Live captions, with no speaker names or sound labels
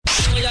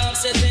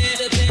For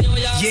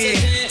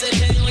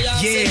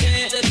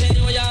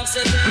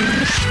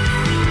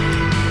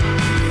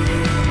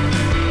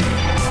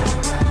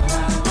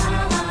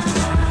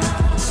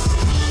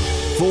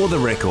the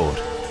Record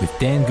with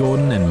Dan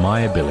Gordon and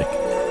Maya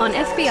Billick on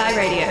FBI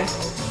Radio.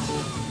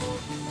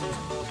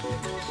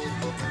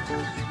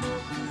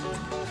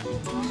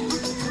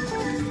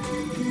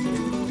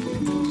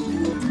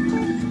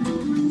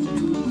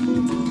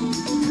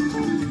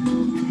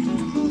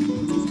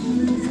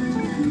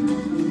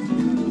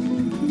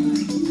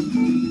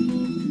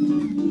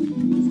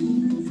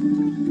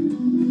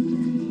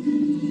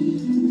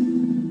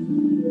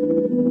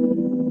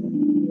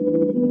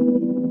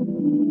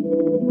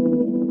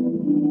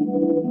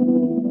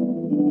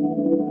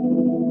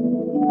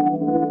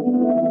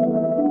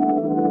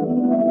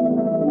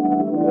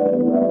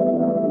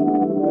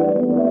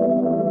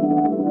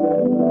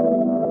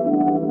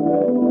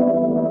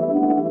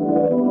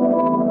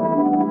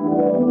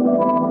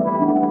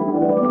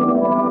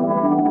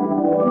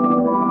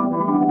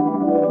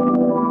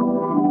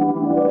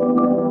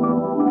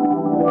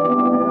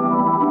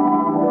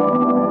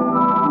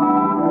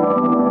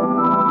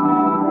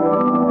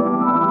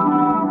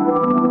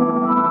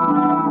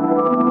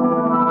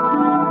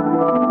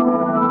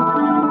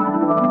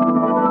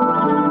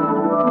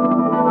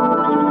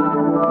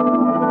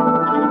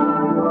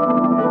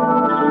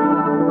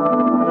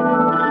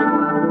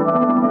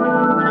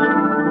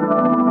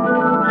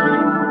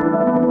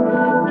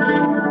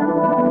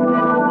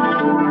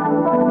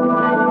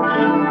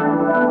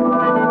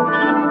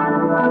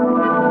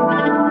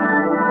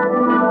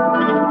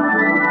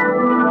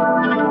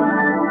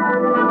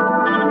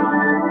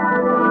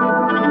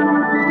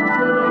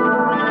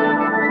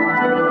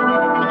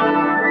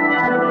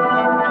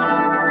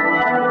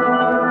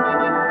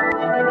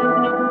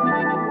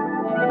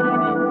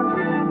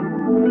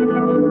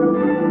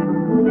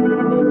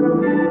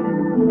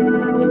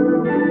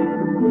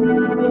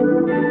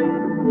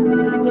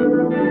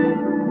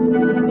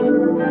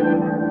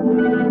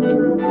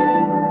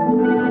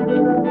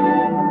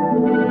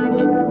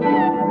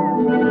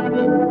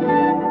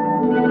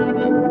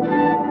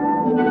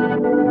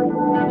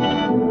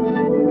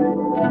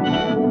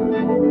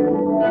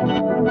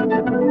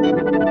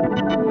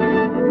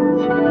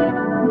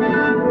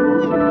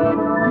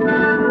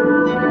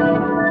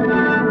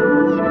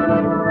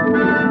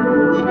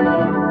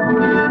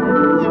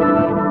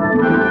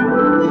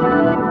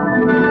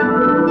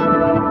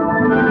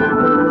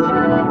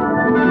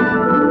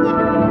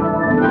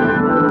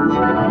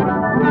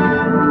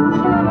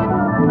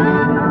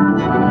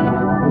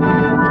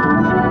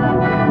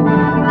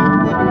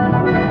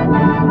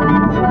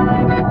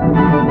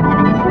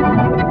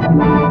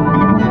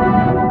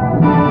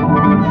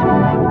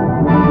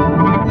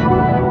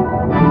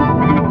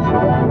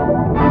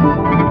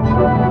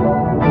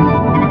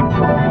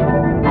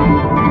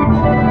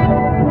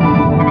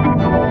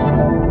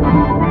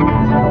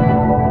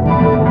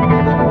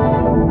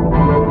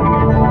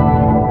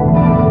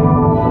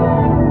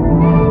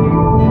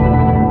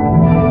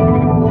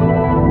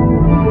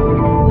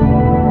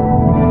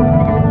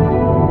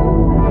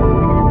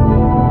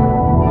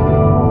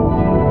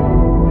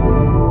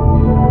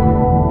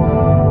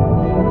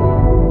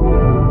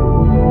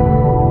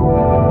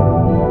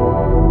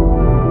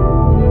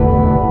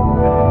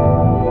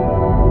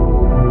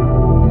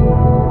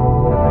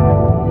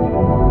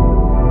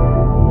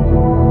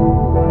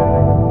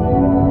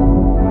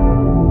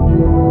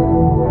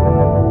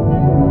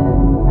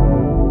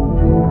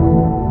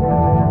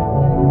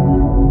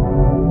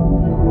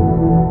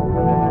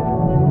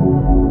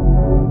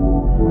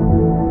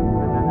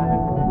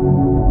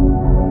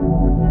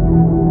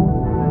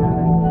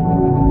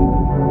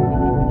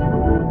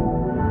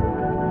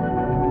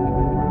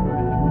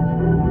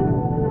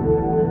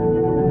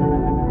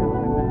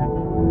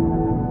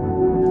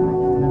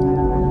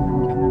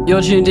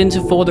 You're tuned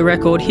into For the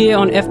Record here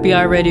on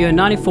FBI Radio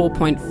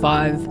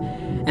 94.5,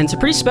 and it's a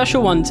pretty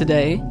special one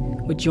today.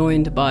 We're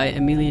joined by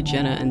Amelia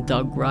Jenner and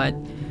Doug Wright,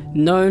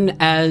 known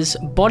as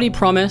Body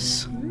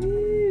Promise.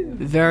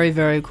 Very,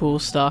 very cool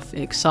stuff.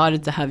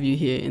 Excited to have you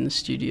here in the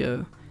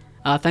studio.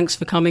 Thanks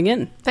for coming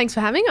in. Thanks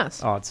for having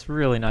us. Oh, it's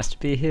really nice to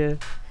be here.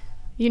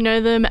 You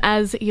know them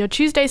as your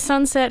Tuesday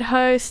Sunset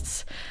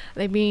hosts.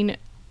 They've been,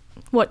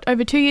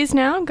 over 2 years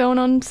now going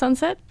on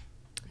Sunset?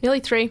 Nearly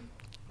 3.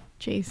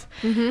 Jeez.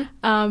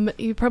 Mm-hmm.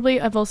 You probably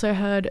have also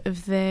heard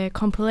of their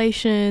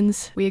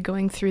compilations. We are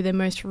going through their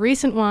most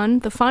recent one,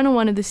 the final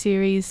one of the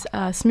series,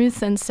 Smooth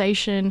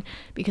Sensation,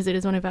 because it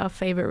is one of our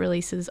favourite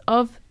releases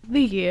of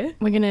the year.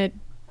 We're going to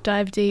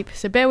dive deep,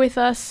 so bear with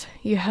us.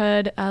 You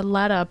heard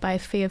Ladder by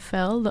Thea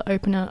Fell, the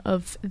opener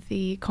of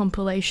the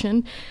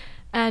compilation.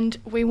 And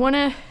we want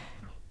to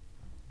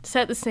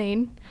set the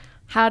scene.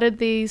 How did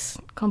these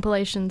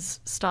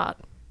compilations start?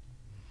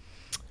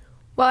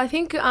 Well, I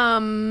think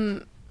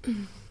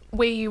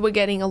we were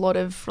getting a lot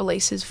of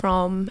releases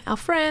from our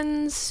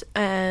friends,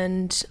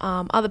 and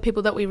other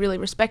people that we really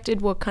respected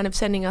were kind of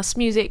sending us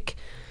music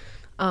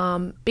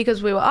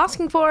because we were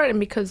asking for it and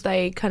because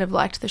they kind of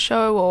liked the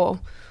show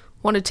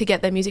wanted to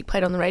get their music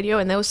played on the radio,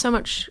 and there was so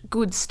much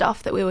good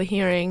stuff that we were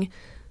hearing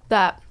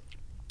that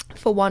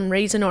for one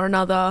reason or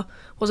another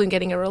wasn't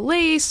getting a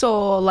release,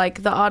 or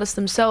like the artists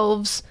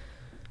themselves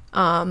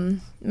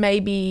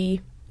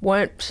maybe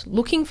weren't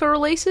looking for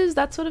releases,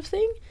 that sort of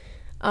thing.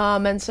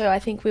 And so I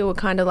think we were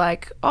kind of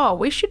like, oh,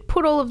 we should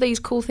put all of these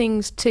cool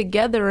things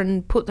together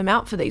and put them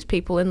out for these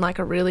people in like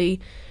a really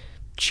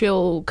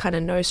chill, kind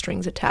of no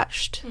strings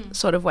attached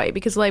sort of way,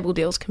 because label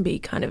deals can be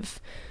kind of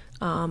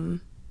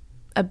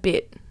a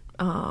bit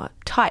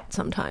tight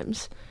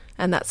sometimes,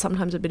 and that's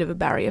sometimes a bit of a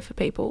barrier for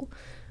people.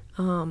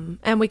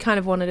 And we kind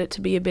of wanted it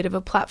to be a bit of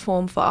a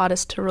platform for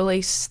artists to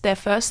release their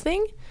first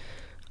thing.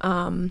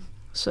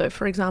 So,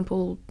 for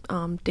example,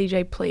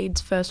 DJ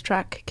Plead's first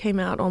track came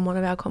out on one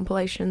of our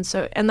compilations.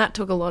 And that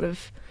took a lot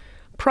of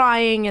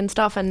prying and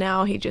stuff, and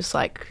now he just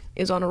like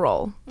is on a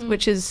roll,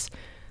 which is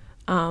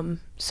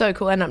so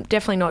cool. And I'm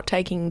definitely not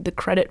taking the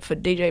credit for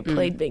DJ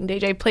Plead being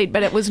DJ Plead,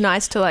 but it was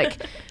nice to like,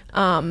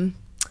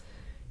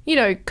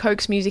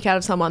 coax music out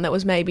of someone that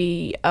was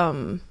maybe,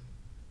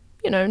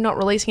 not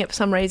releasing it for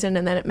some reason,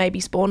 and then it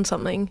maybe spawned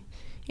something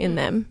in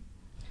them.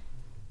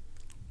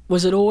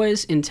 Was it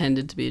always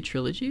intended to be a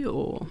trilogy,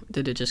 or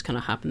did it just kind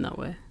of happen that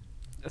way?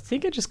 I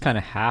think it just kind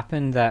of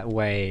happened that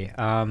way.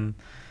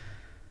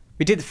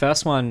 We did the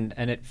first one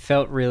and it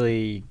felt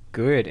really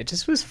good. It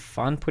just was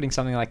fun putting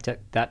something like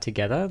that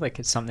together. Like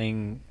it's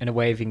something in a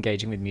way of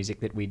engaging with music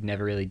that we'd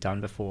never really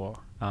done before.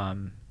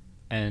 And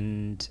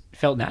it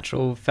felt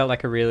natural, felt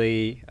like a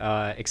really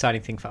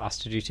exciting thing for us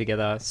to do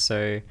together.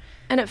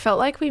 And it felt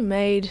like we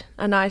made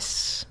a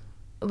nice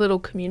little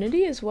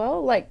community as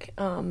well, like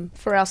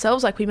for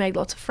ourselves. Like we made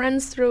lots of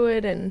friends through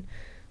it and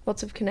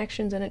lots of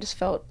connections, and it just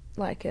felt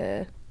like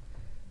a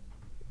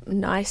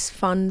nice,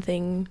 fun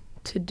thing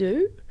to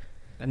do.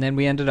 And then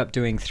we ended up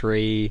doing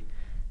 3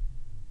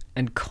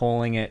 and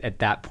calling it at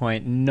that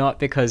point, not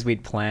because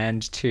we'd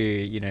planned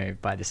to,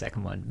 by the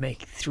second one,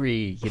 make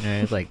 3,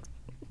 like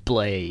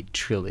Blade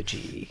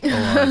trilogy,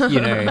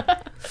 or,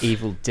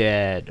 Evil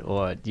Dead,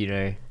 or,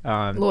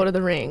 Lord of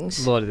the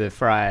Rings. Lord of the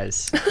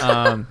Fries.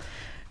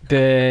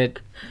 But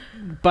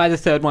by the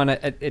third one,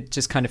 it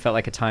just kind of felt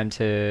like a time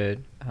to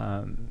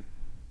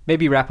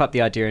maybe wrap up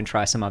the idea and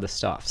try some other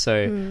stuff.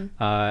 So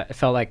it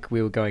felt like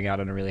we were going out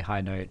on a really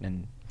high note,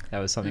 and that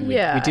was something we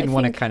didn't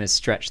want to kind of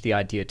stretch the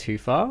idea too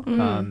far.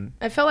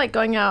 I felt like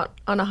going out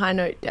on a high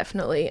note,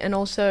 definitely. And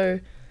also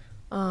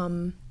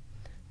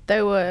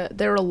they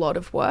were a lot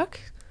of work,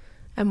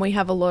 and we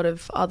have a lot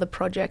of other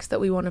projects that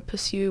we want to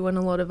pursue and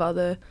a lot of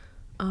other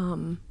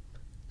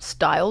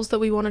styles that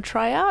we want to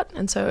try out,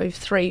 and so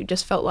 3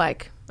 just felt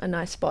like a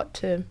nice spot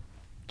to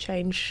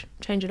change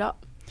it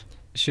up.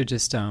 Should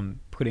just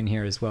put in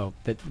here as well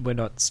that we're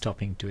not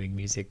stopping doing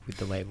music with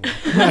the label.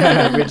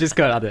 We've just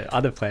got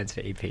other plans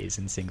for EPs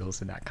and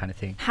singles and that kind of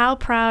thing. How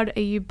proud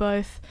are you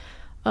both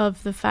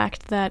of the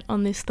fact that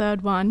on this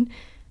third one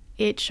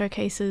it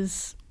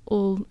showcases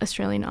all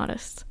Australian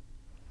artists?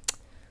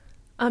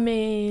 I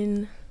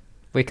mean,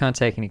 we can't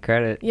take any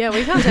credit. Yeah,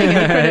 we can't take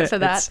any credit for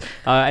that.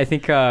 I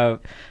think...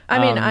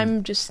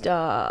 I'm just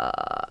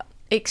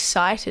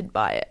excited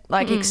by it.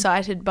 Like,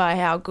 excited by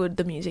how good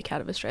the music out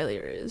of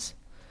Australia is.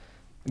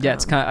 Yeah,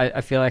 it's kind of...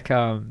 I feel like...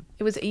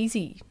 it was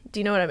easy. Do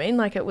you know what I mean?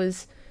 Like, it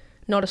was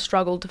not a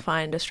struggle to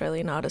find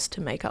Australian artists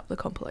to make up the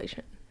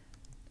compilation.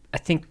 I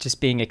think just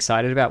being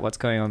excited about what's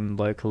going on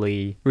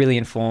locally really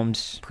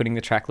informed putting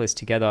the track list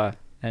together.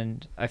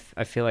 And I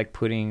feel like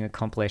putting a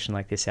compilation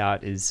like this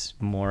out is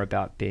more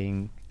about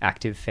being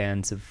active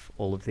fans of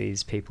all of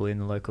these people in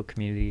the local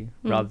community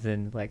rather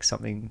than like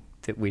something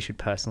that we should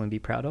personally be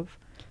proud of.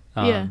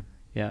 Yeah.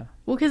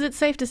 Well, because it's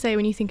safe to say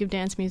when you think of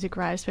dance music,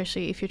 right,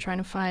 especially if you're trying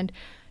to find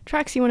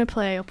tracks you want to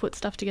play or put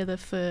stuff together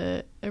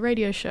for a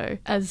radio show,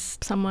 as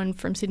someone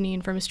from Sydney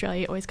and from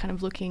Australia, always kind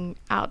of looking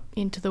out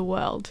into the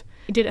world.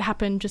 Did it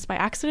happen just by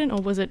accident,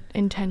 or was it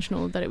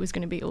intentional that it was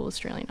going to be all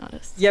Australian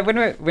artists? Yeah, when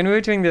we were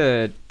doing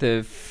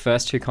the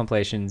first 2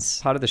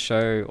 compilations, part of the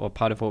show, or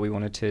part of what we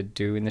wanted to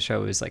do in the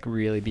show, was like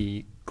really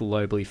be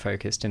globally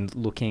focused and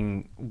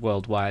looking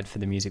worldwide for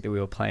the music that we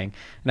were playing.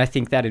 And I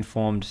think that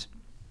informed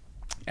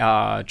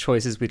our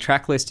choices with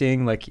track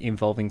listing, like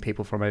involving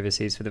people from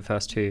overseas for the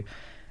first 2.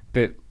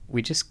 But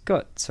we just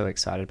got so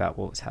excited about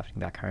what was happening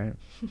back home.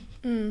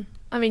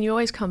 I mean, you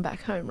always come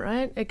back home,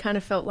 right? It kind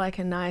of felt like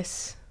a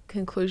nice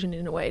conclusion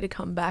in a way to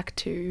come back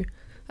to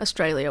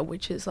Australia,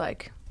 which is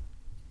like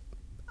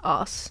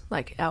us,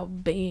 like our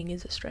being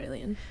is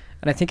Australian.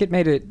 And I think it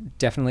made it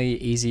definitely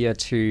easier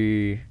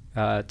to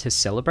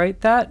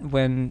celebrate that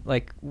when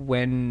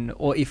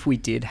or if we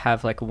did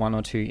have like 1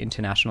 or 2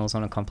 internationals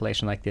on a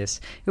compilation like this,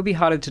 it would be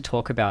harder to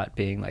talk about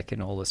being like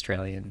an all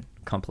Australian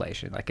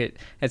compilation. Like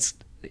it's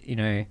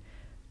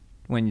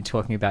when you're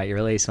talking about your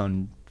release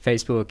on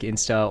Facebook,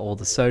 Insta, all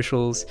the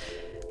socials,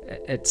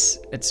 it's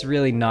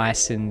really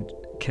nice and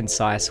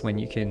concise when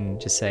you can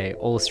just say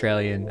all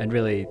Australian and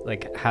really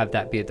like have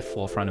that be at the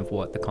forefront of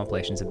what the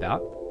compilation's about.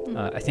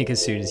 I think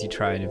as soon as you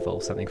try and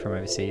involve something from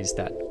overseas,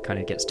 that kind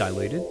of gets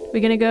diluted. We're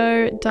going to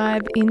go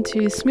dive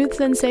into Smooth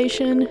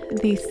Sensation,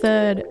 the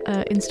third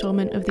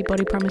installment of the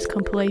Body Promise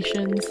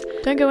compilations.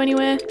 Don't go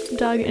anywhere.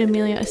 Doug and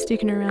Amelia are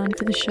sticking around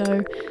for the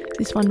show.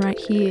 This one right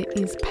here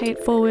is Pay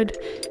It Forward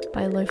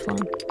by Low Flung.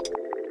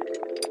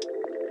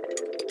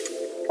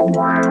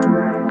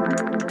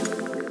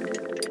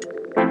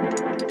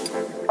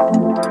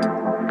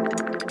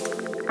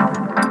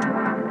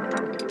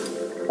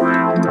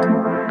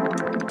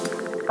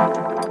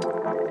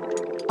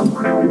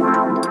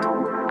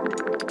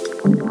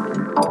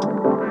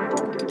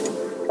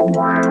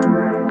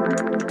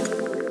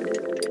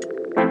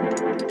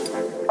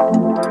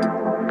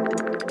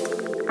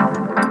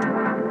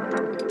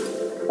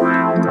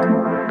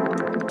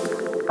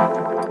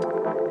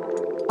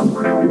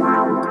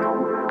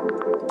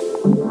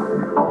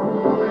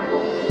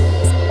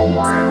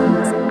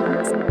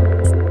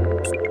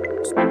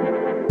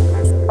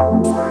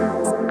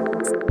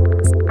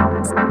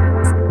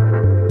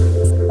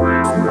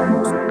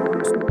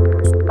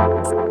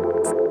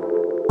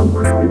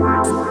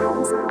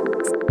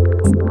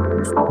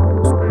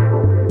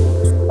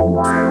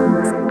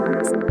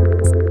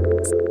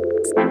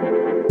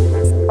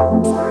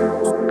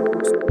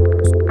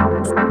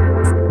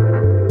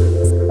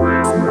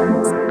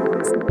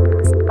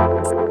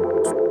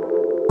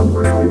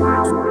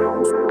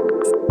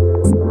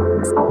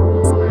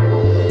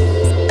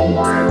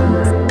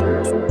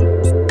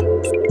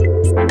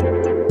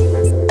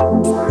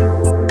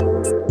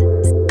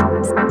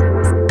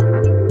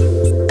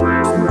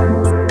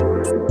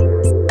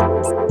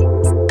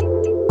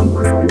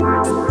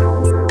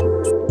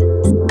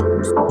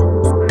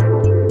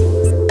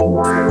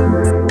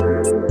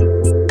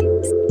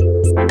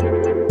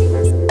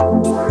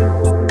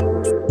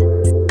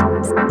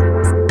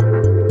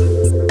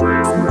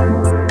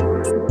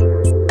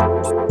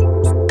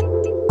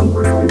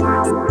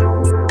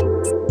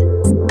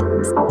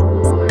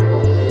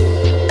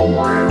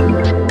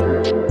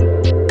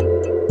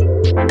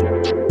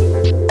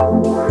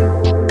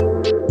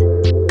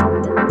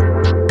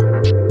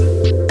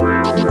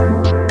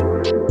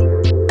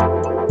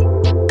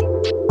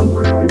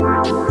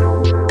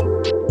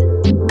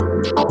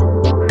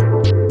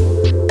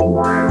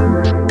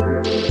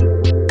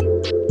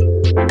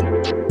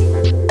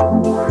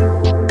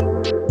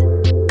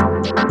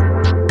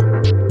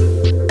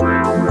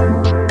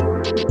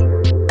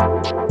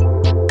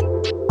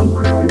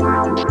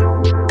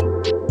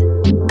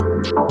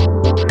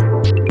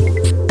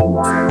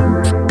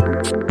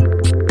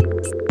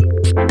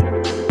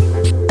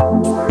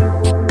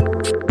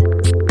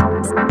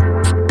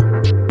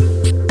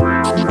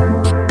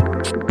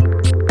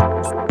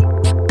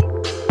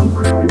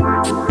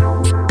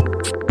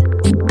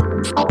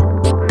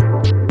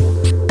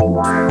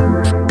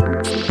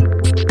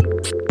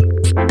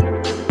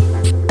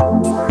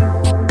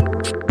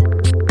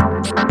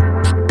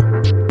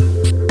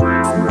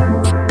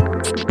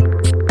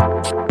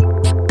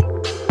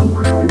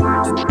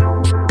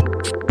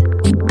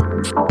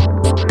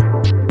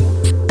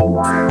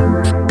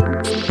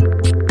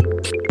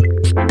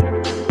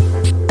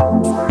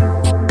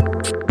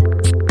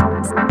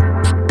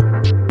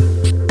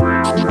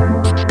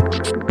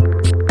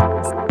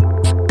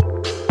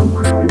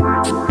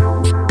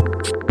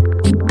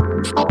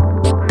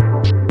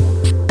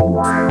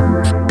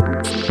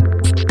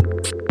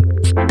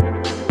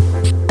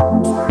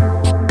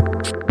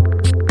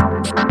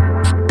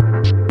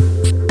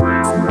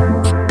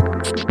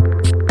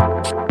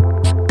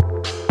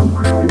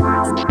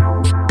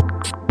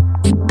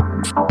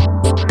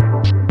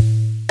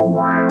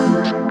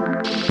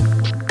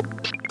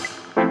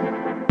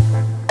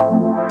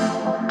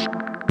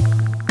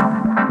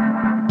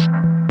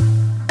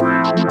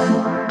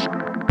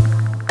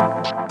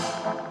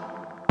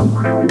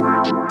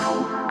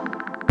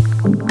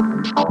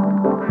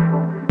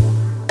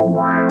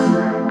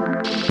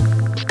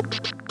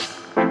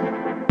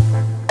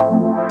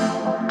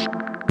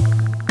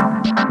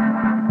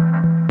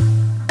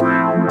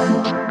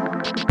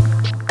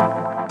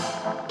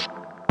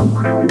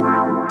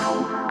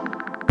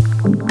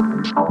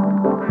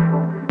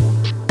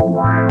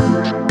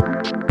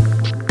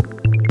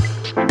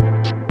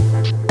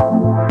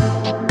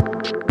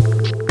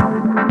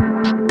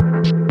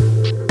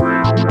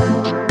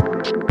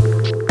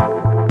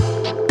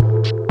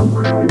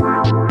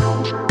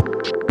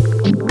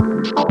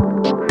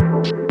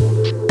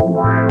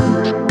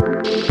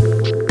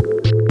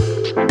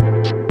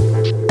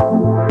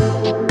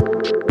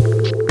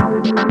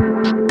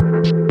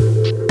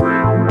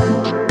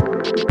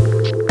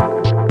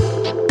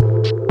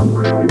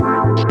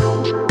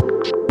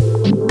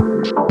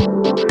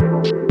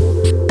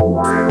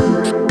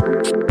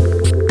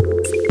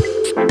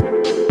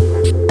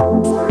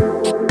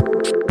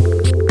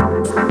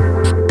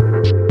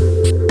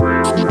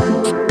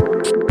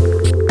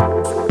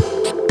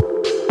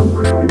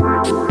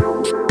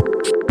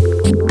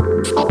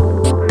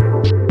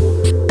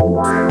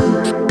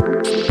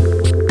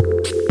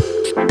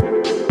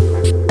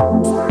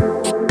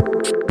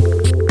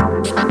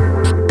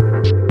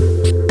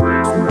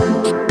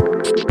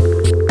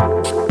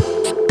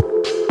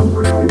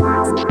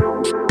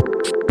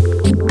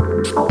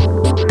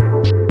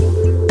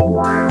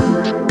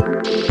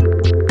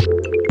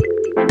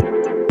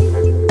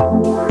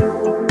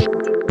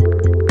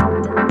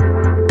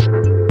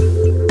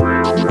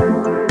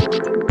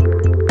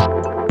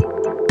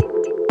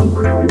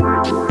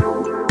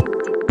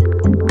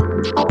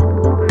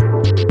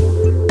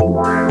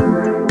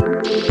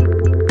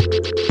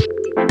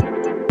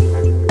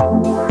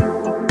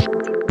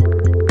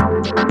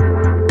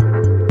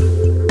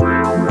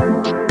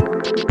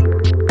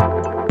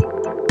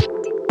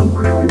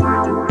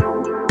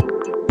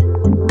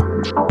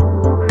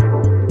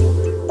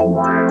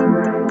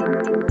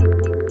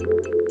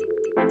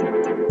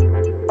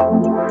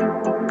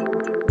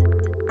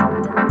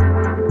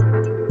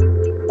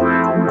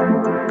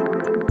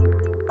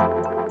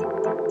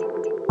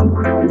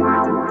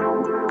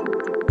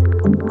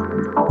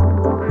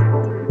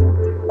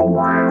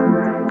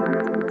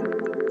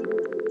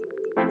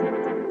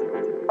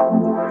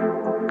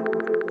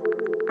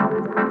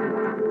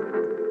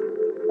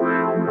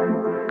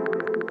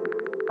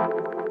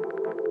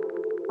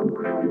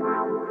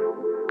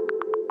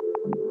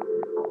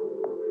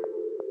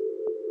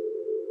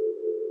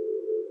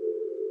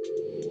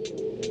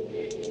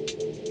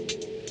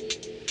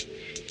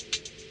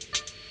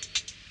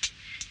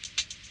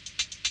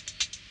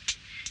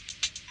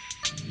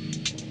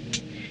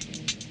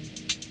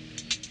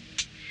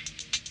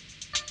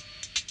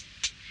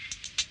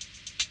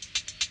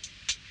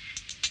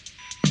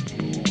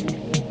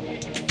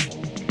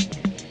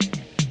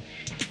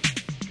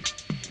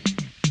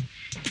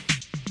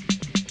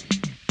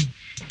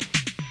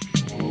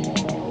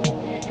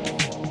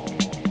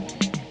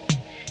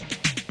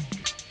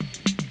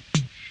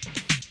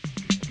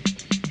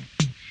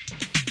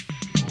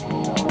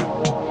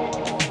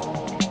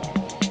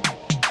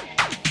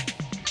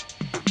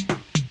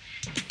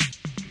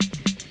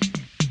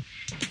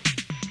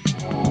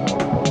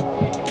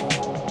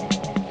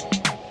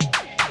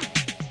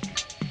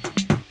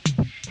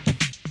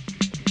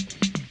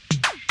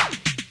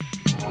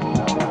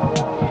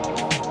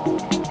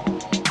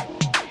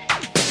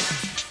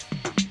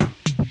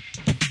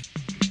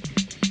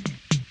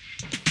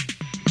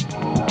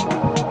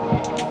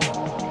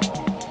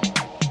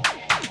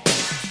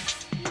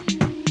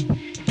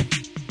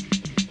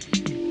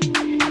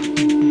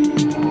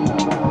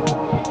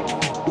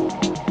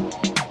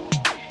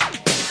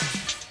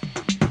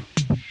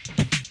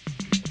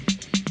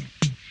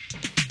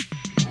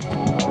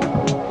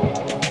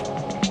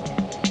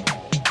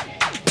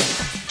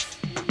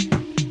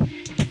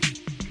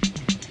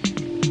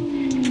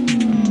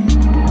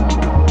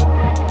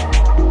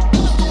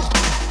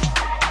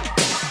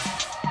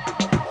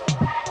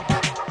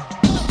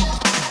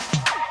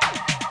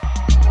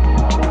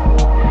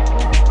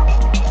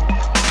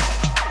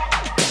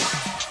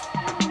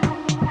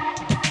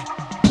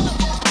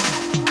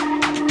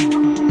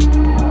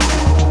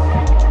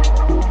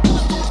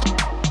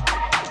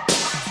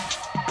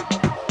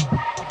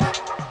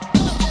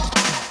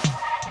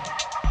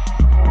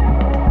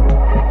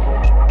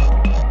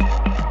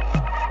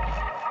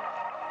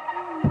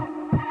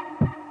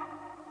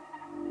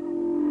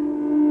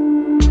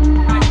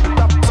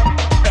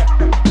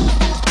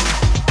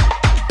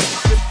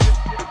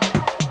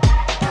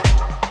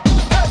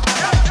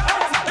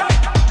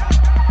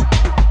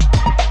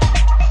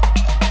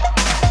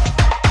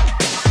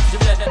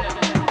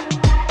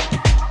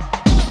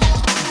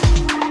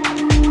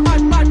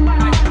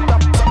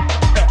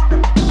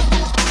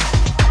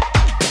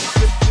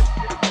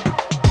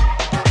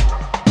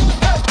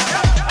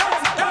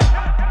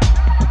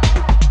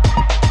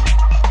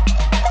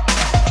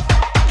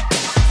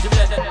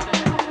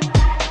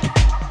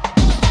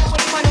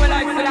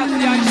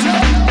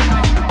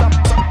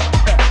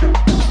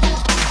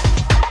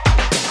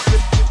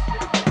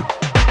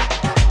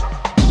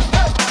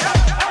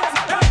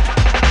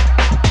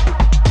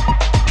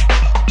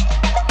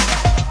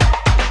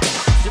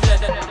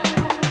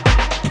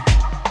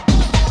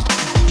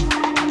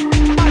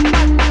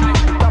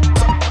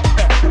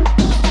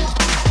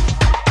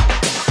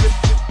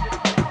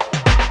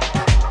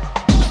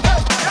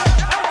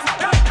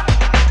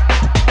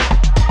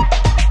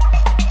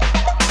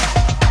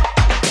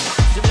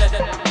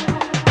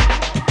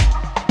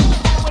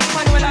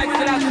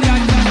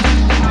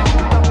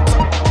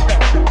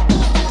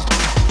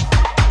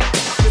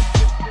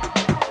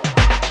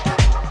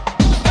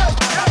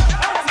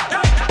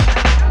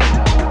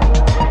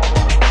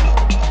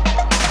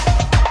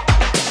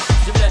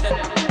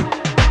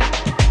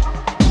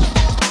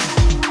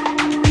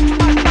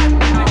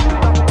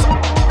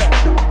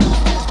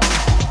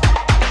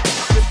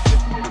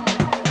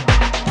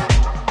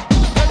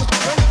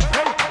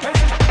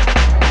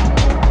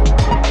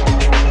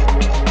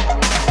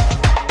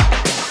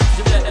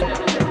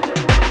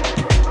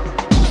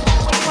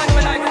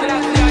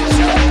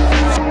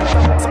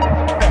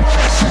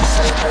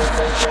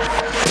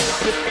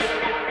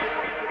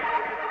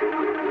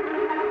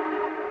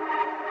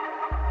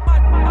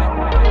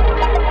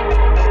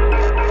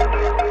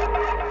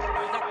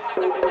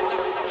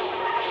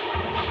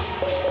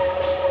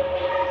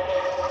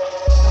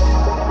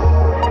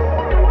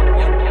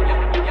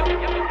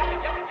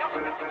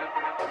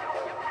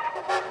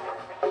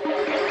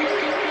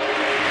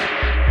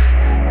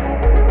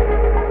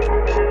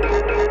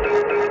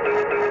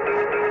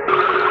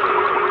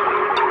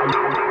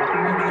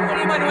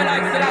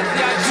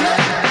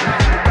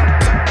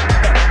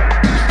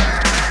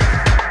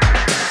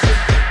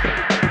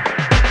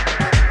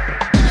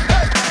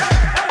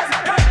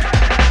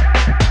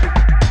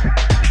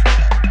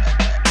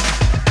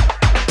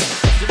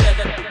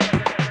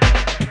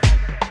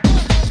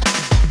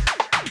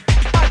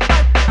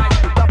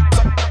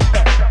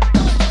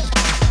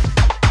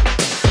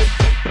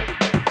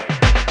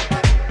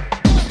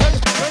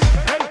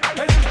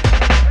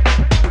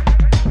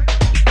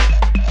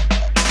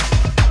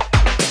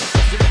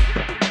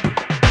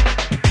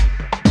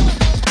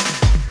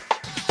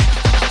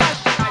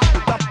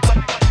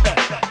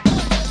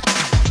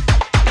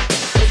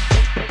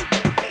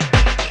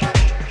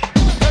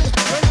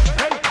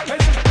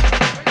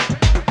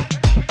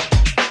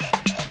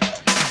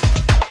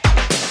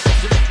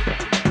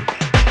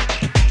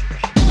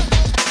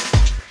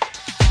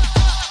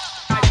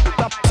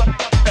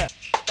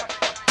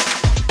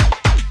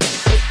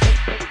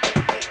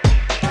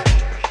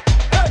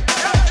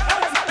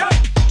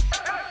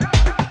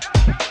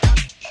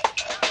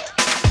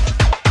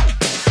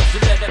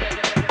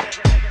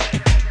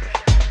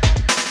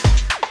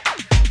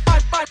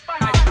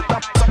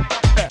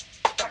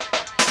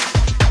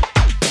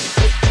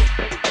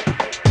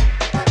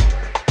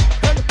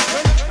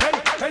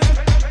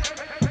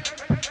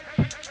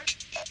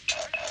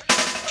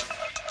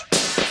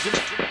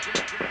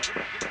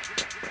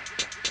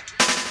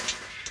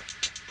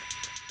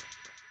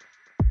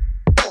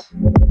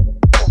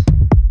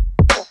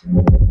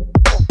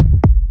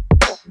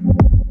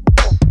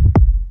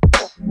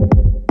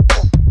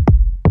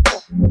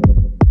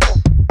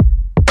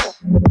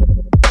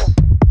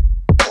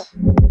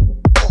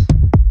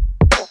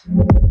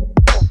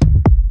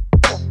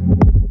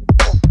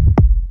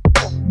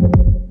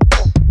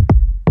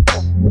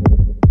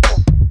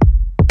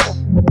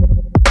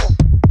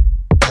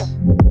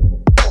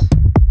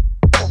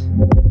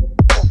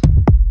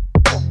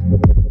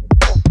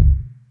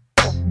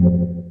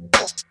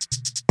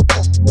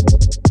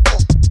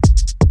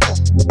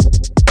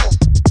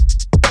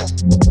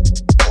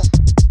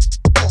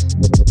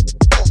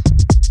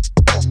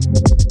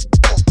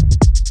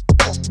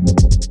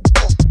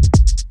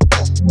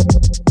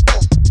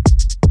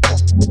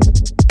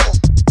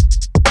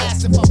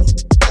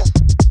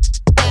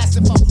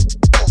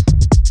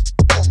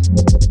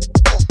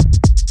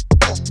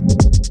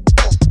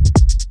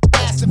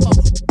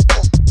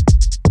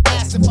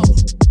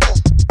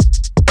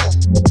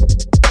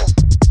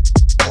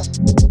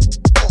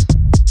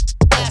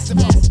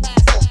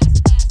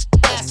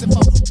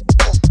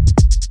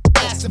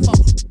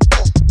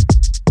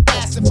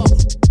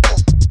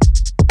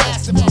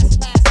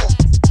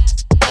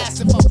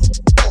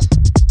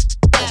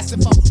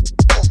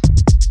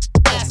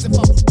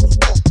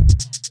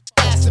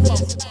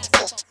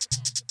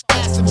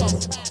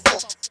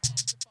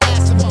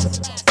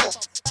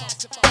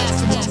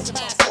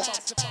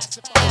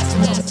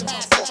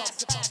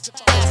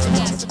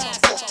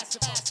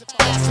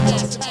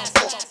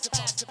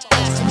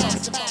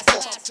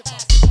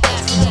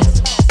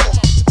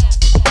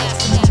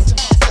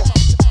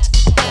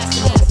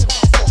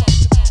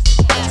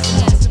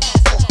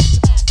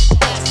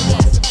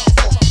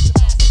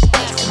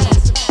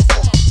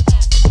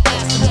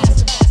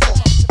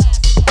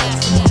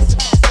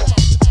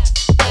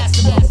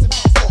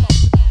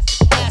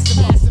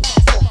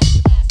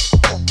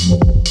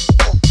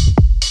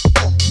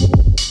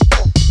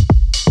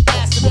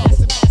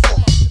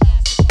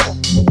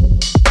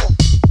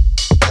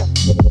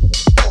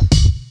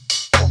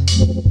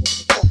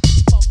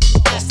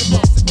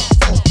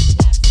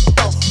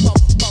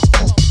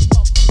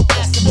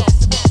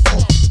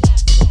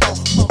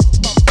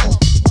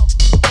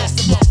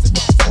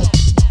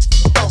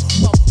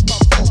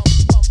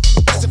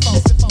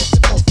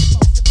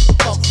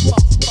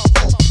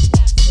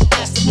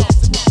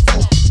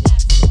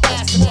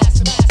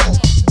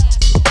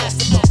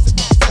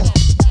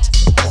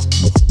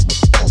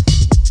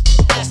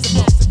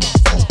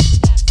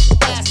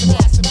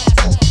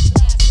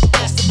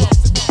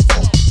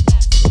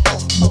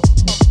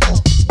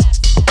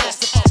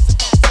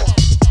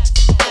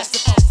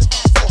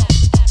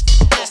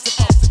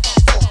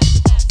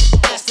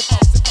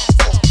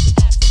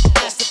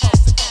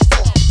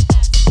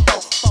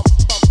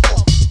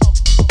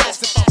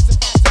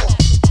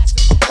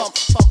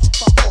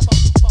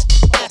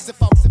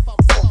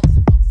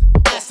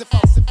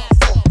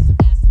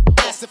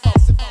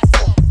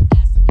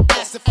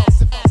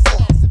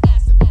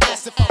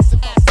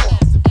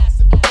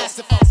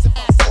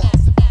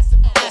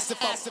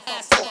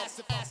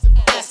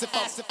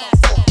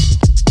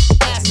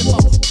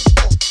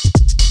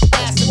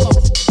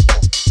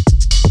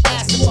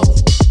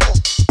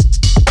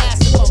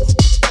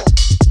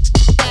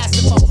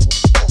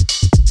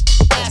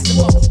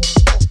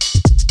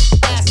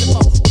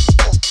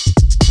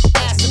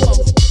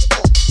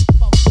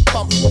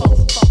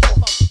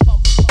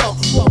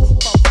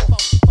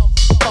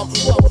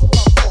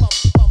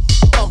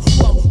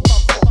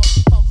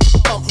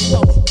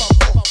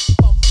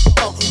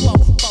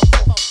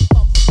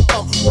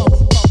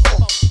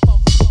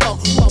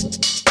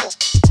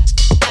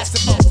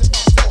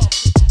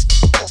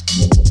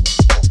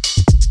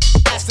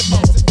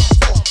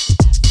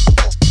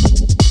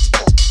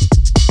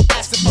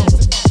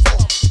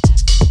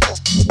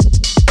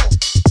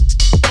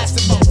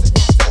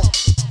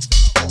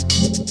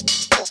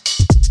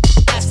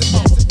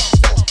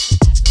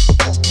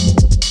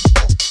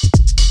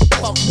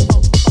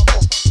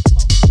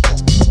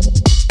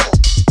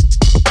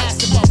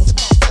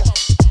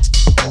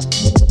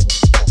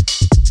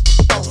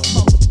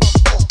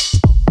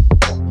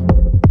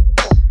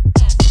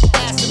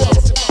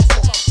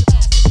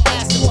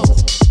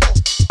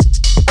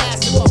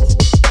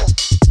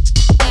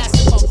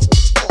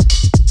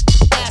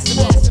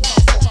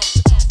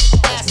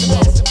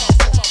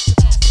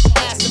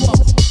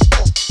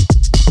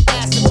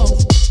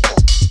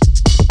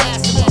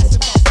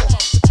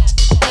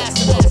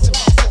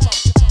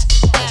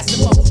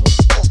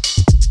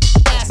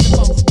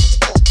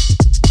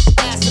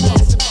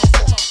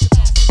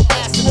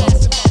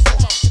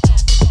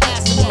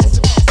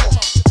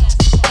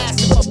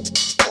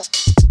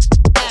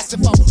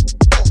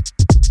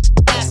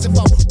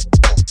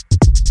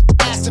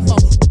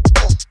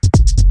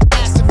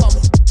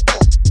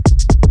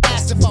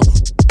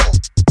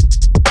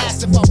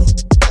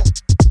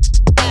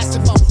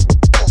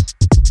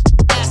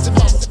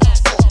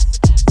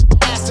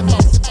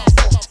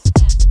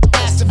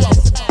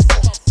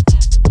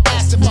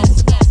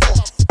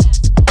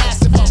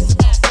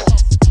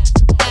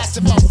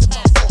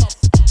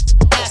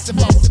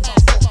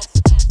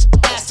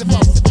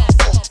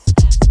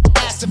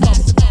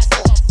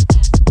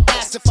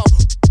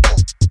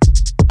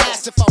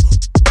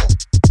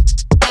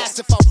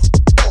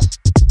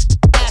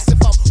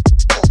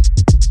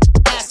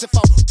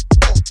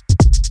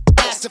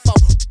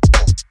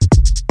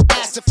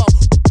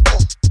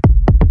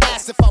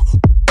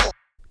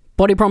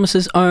 Body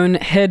Promise's own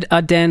Head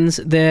Ardennes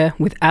there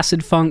with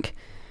Acid Funk.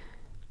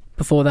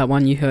 Before that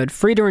one, you heard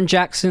Frida and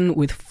Jackson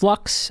with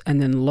Flux,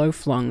 and then Low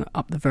Flung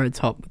up the very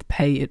top with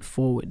Pay It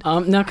Forward.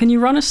 Now, can you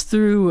run us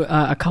through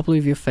a couple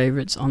of your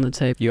favourites on the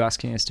tape? You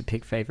asking us to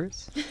pick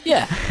favourites?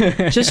 Yeah,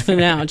 just for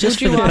now, just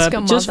for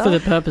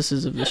the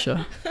purposes of the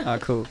show. Oh,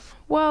 cool.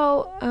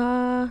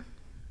 Well,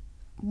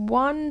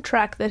 one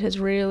track that has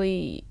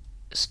really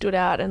stood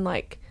out and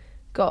like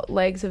got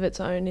legs of its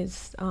own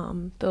is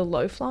the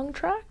Low Flung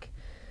track.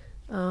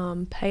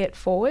 Pay It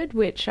Forward,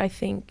 which I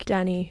think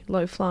Danny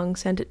Low Flung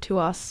sent it to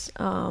us.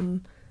 I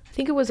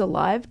think it was a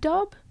live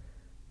dub,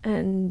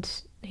 and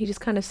he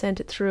just kind of sent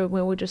it through, and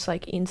we were just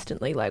like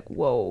instantly like,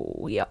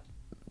 whoa, yep,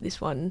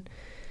 this one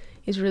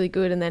is really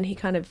good. And then he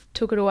kind of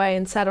took it away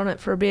and sat on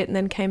it for a bit, and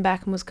then came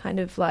back and was kind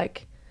of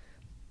like,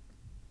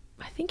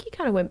 I think he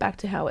kind of went back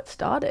to how it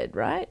started,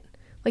 right?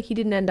 Like he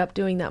didn't end up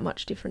doing that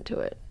much different to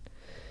it.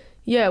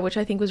 Yeah, which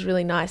I think was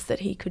really nice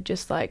that he could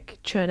just like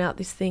churn out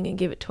this thing and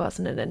give it to us,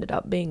 and it ended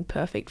up being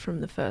perfect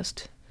from the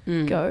first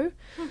go.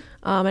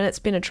 And it's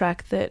been a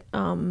track that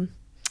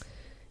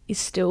is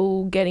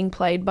still getting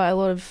played by a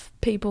lot of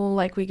people.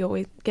 Like we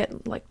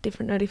get like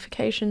different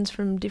notifications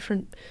from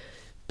different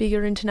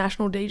bigger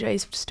international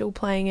DJs still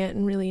playing it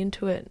and really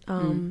into it,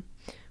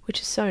 which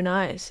is so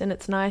nice. And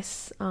it's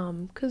nice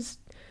because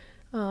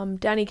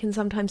Danny can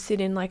sometimes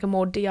sit in like a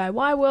more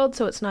DIY world,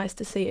 so it's nice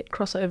to see it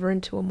cross over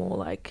into a more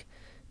like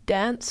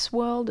dance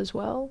world as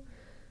well.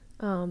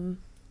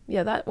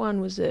 Yeah, that one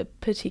was a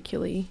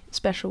particularly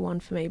special one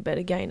for me, but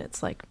again,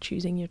 it's like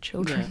choosing your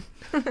children.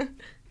 Yeah.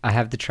 I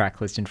have the track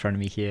list in front of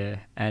me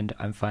here, and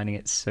I'm finding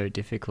it so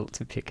difficult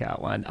to pick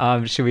out one.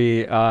 Should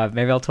we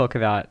maybe I'll talk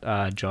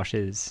about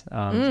Josh's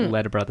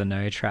Let a Brother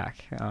Know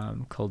track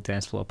called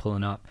Dance Floor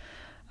Pulling Up.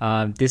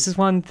 This is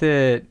one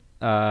that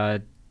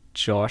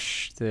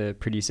Josh, the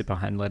producer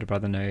behind Let a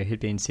Brother Know, had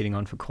been sitting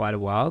on for quite a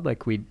while.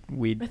 Like I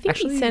think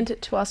actually, he sent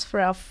it to us for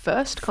our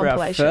first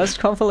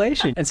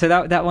compilation. And so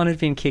that one had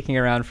been kicking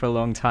around for a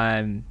long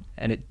time,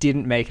 and it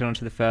didn't make it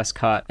onto the first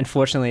cut.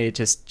 Unfortunately, it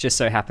just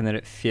so happened that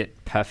it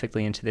fit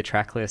perfectly into the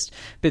track list.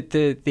 But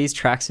these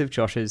tracks of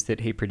Josh's that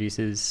he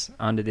produces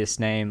under this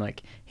name,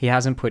 like he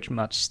hasn't put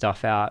much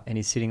stuff out, and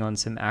he's sitting on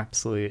some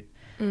absolute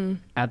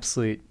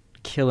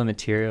killer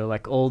material.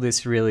 Like all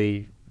this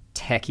really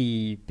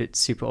techie but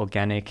super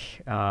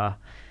organic, I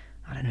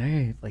don't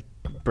know, like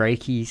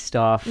breaky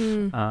stuff.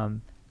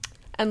 And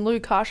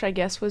Lukash, I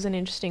guess, was an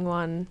interesting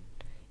one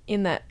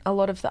in that a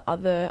lot of the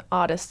other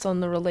artists on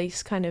the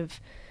release kind of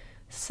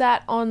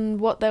sat on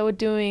what they were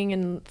doing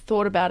and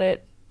thought about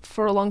it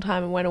for a long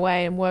time and went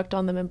away and worked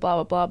on them and blah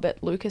blah blah.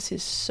 But Lucas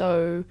is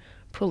so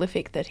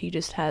prolific that he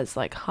just has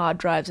like hard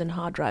drives and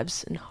hard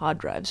drives and hard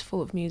drives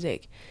full of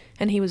music,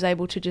 and he was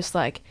able to just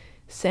like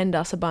send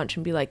us a bunch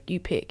and be like, you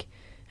pick.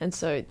 And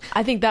so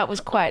I think that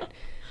was quite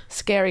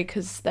scary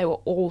because they were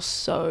all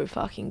so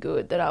fucking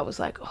good that I was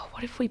like, oh,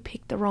 what if we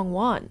picked the wrong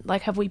one?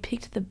 Like, have we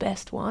picked the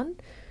best one?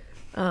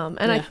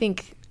 I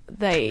think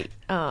they,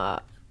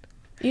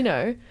 you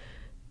know,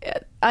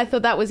 I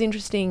thought that was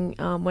interesting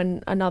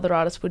when another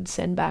artist would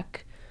send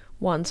back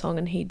one song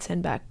and he'd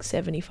send back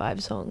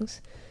 75 songs.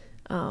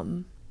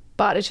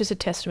 But it's just a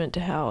testament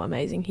to how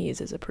amazing he is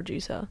as a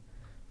producer.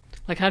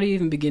 Like, how do you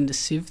even begin to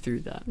sieve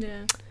through that?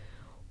 Yeah.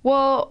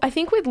 Well, I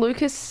think with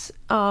Lucas,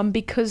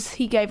 because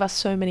he gave us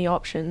so many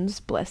options,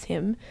 bless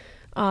him,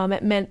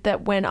 it meant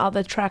that when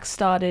other tracks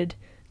started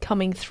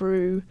coming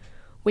through,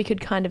 we could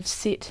kind of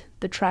sit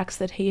the tracks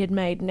that he had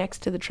made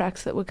next to the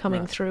tracks that were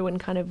coming through and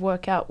kind of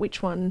work out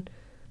which one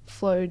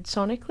flowed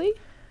sonically.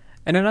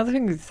 And another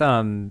thing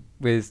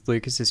with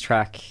Lucas's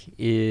track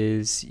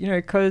is, you know,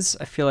 because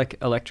I feel like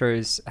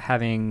electro's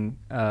having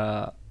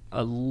a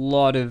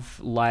lot of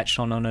light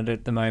shone on it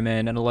at the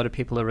moment, and a lot of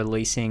people are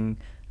releasing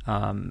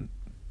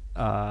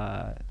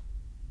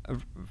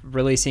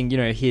you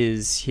know,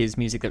 his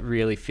music that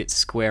really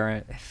fits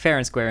fair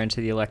and square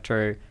into the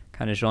electro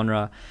kind of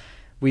genre.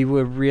 We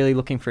were really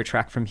looking for a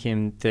track from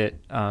him that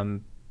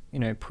you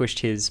know, pushed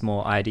his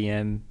more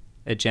IDM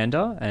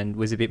agenda and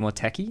was a bit more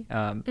techie,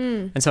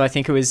 and so I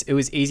think it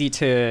was easy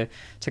to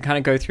kind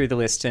of go through the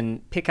list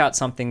and pick out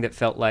something that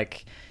felt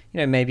like, you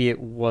know, maybe it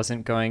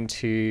wasn't going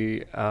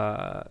to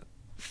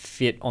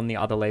fit on the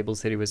other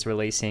labels that he was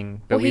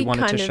releasing, but we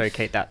wanted to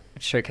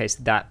showcase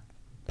that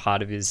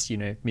part of his, you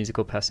know,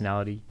 musical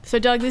personality. So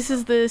Doug, this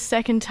is the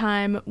second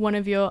time one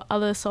of your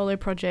other solo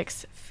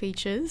projects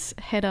features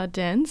Head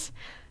Ardennes.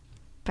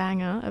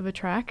 Banger of a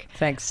track.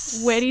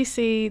 Thanks. Where do you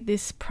see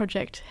this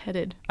project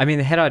headed? I mean,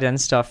 the Head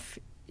Ardennes stuff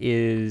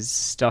is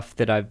stuff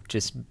that I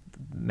just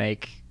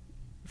make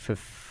for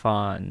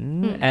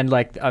fun, and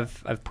like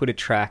I've put a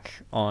track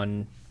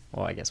on,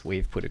 well, I guess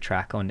we've put a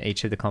track on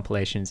each of the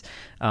compilations,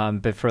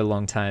 but for a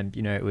long time,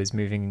 you know, it was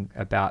moving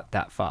about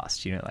that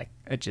fast, you know, like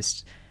it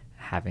just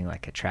having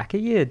like a track a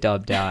year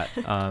dubbed out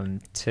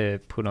to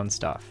put on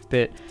stuff.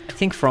 But I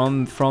think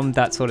from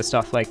that sort of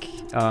stuff, like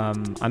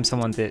I'm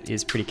someone that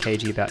is pretty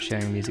cagey about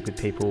sharing music with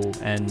people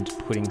and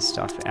putting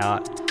stuff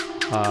out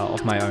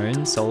of my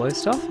own solo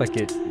stuff. Like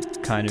it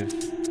kind of,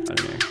 I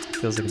don't know,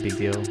 feels like a big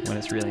deal when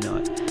it's really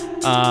not.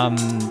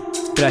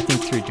 But I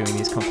think through doing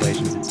these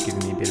compilations, it's given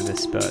me a bit of a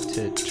spurt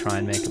to try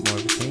and make it more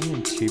of a thing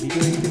and to be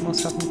doing a bit more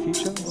stuff in the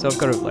future. So I've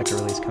got a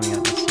release coming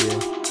out next year.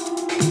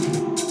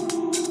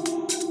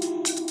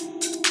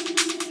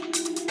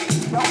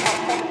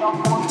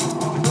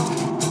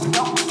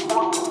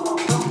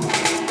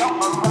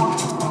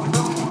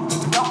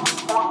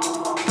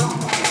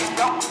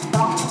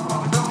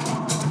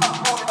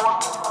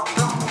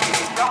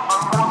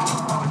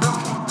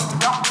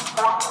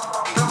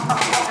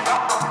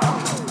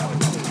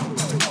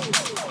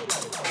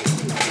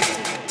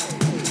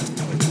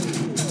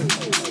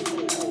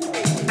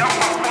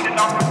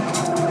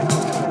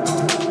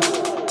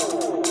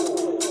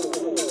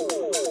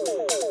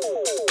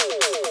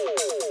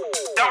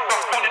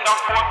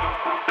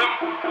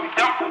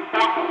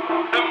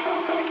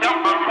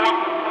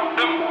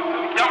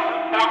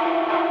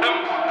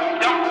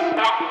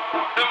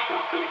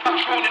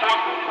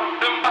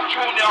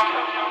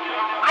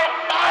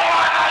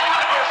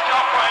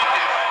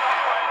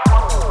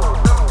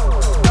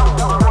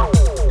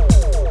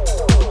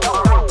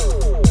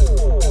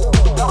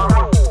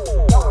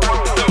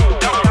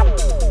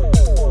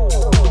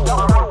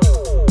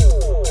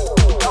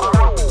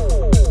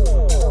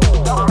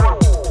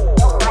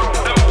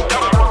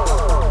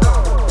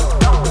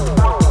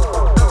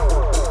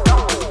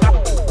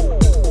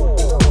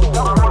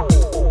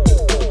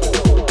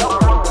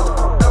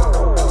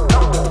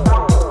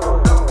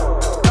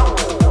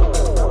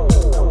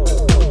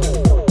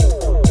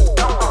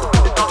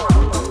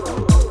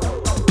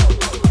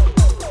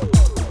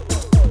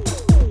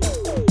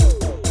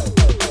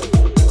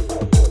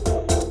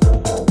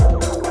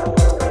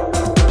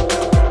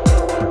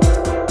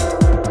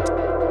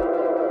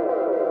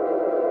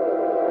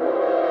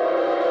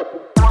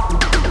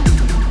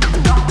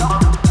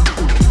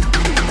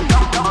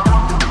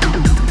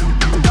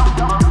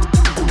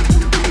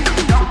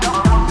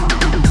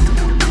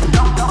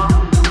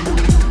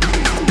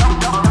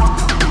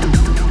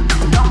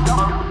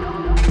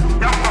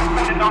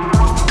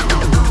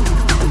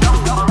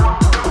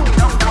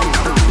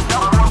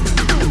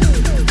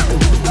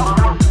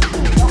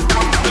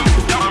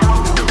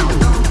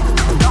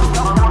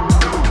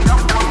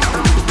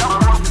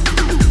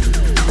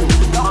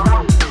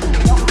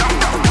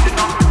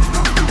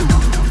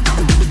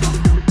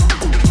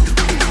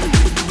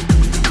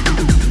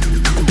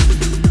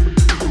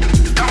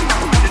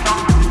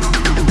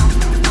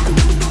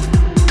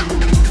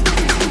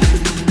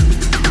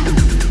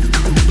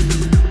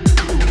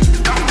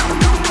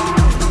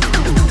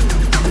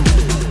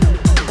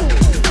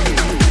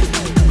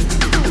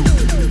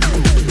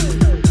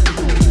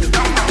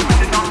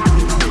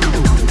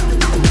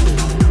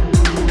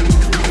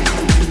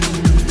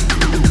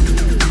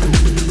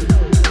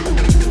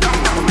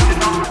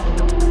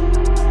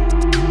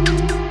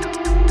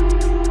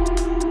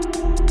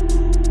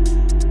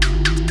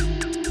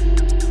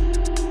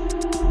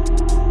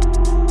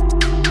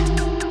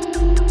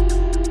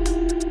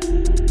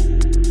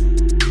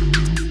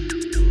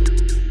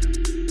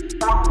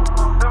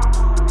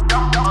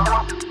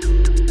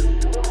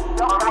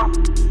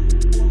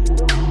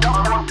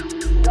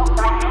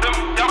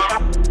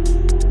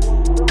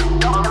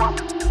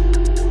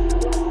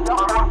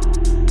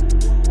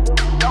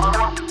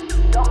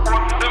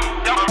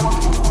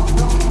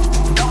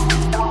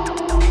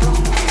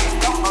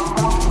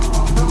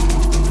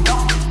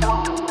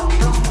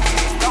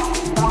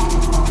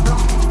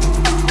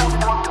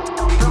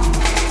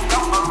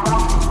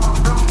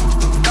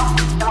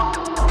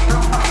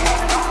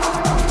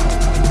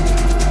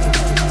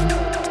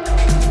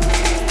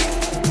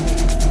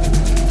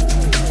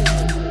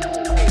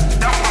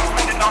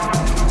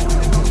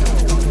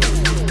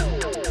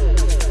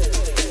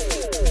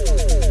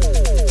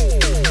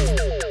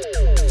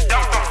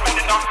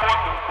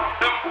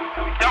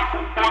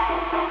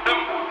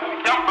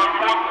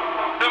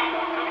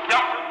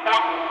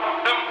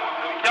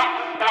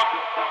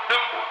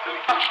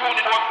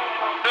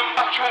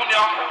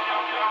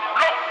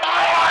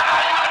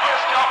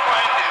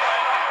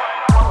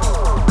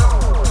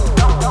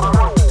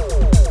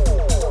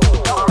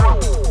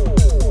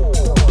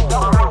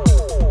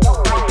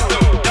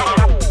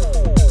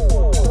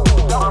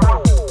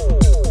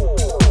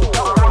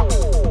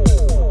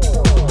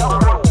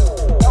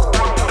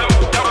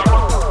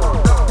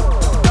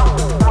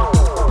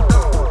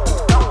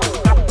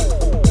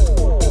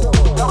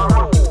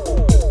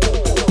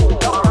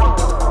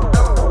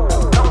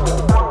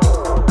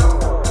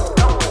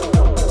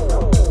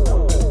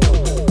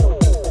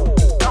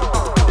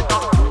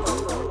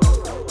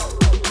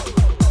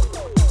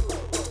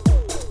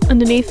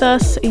 Underneath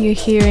us, you're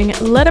hearing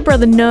Let a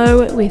Brother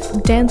Know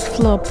with Dance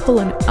Floor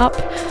Pullin' Up,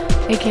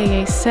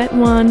 aka Set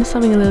One,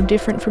 something a little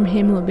different from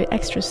him, a little bit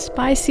extra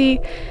spicy.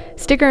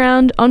 Stick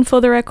around on For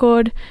the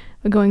Record.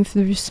 We're going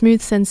through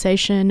Smooth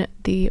Sensation,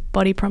 the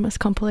Body Promise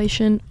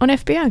compilation on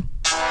FBI.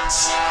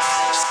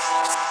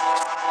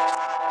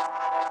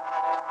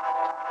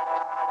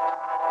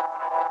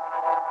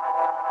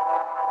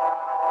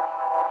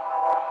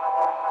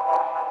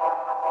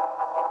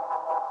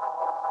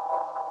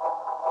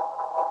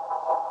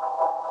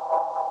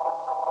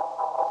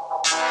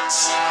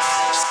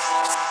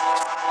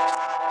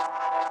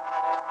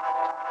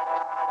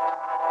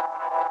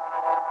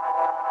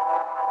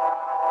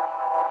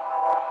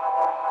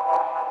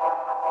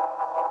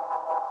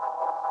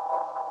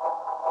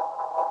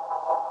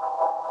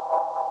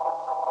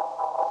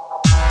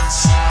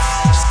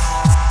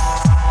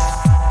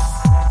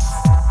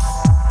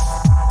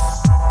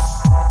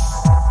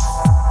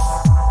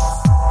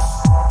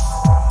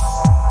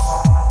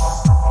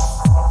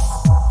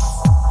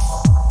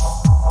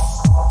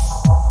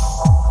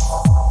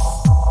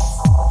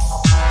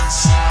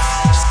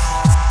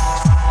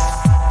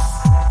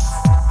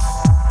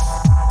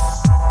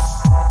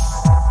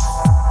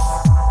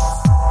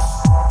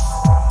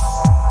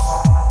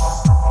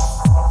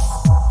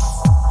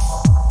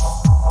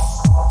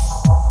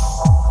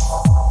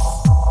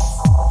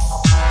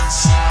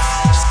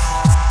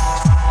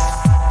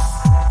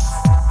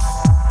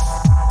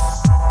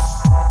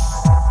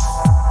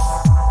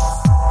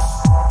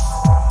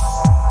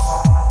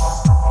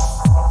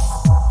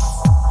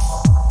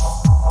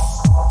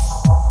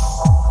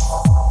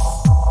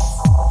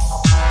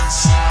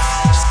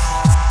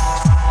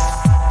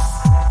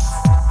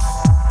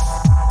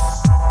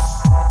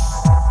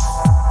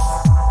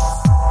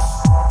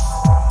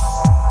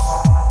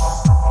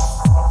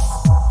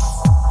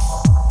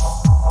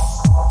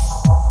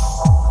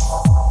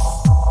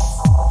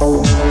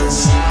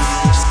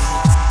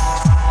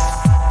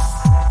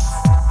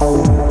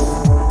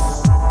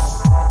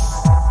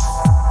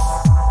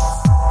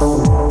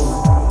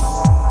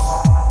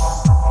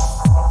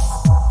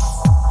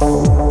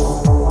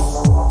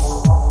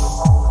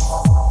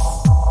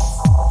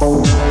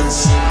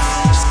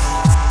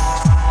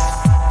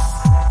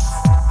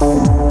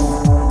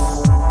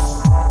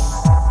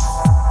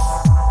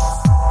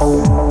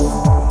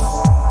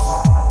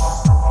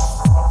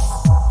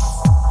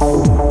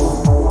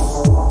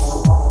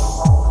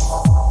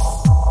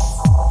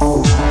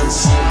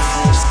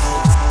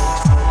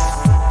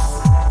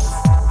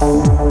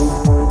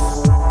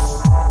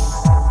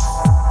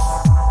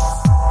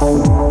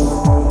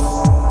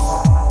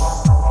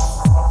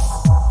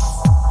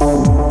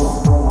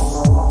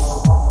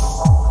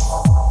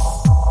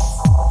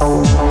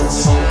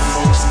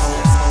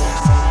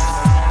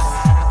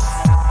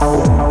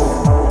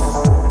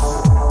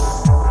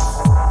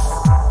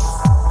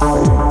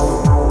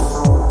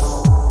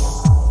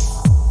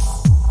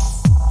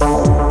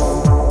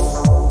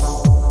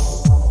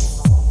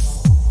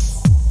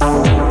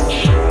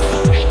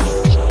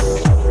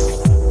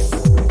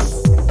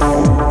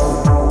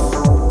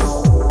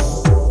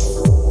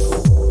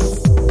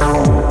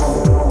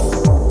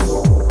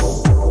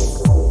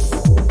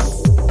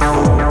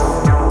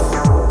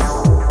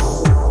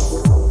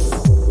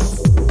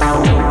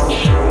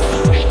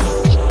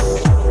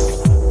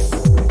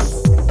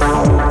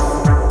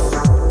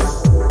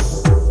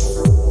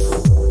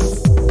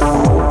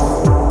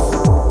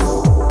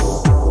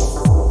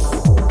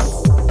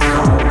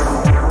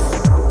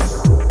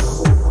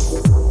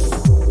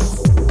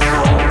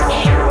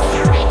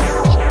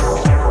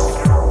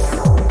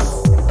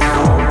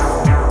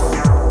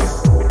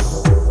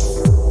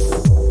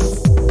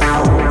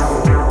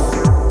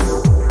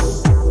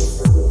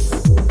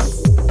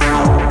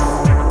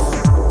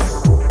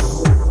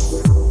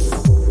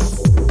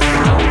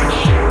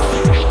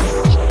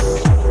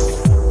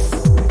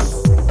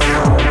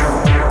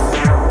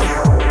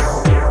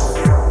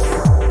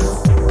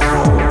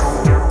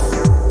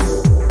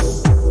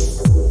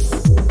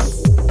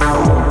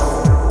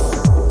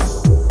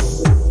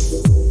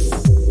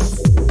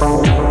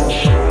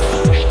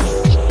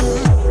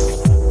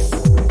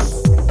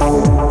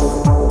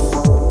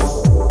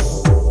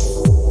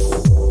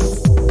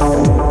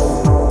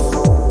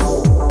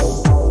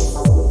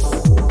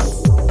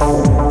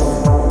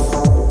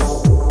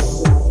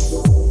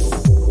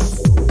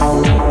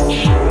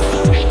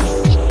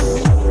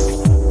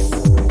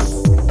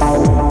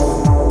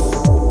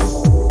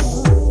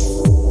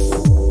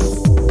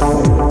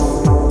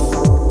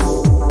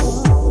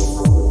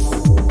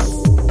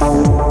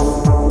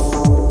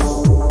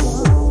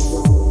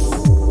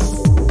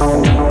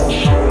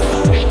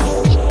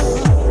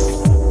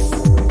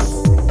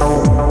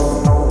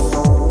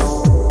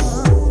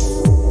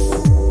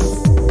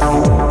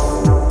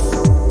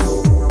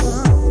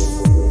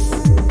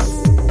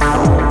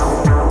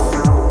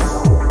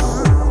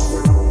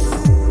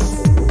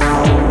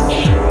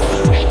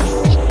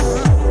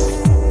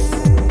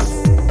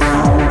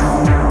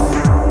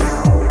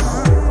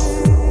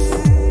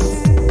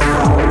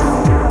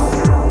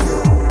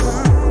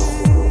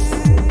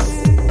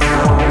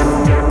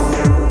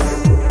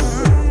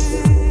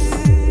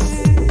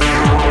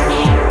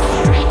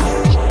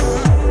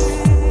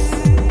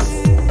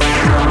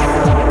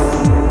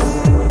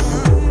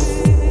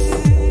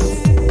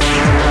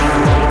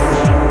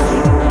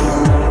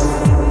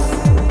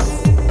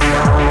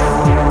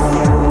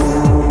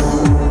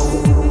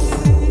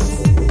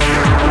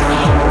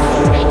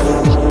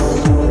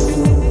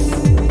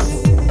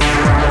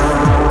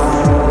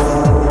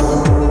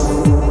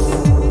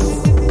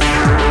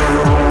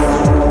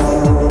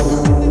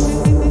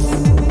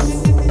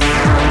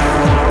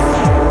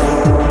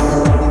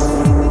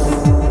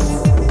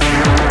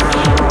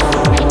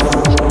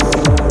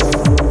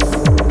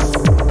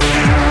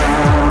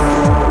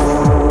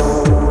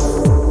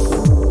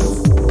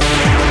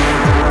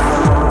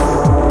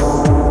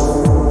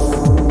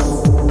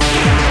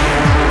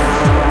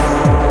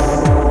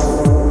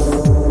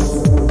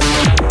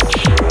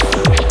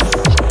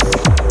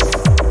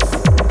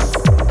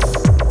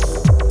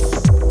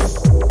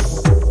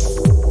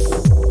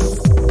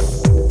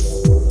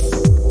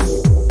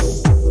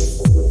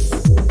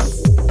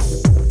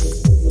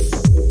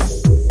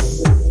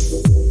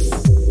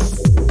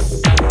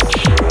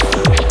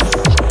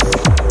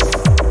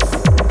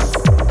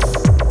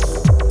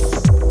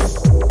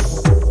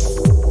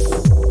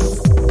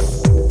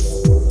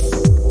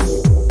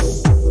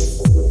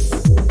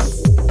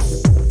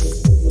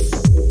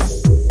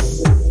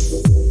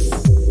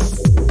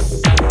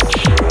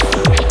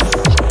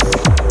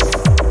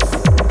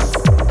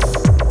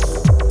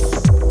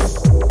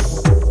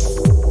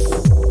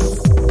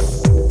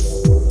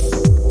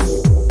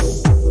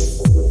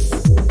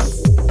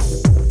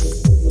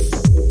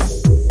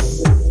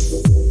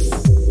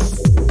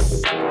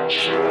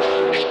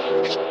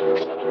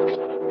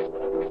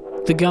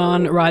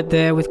 Dagan right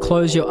there with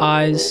Close Your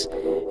Eyes.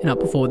 And up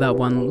before that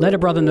one, Let a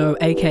Brother Know,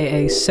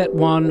 aka Set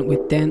One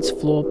with Dance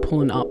Floor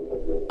Pulling Up.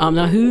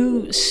 Now,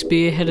 who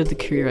spearheaded the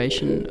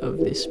curation of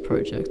this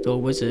project, or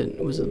was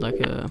it like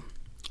a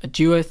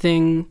duo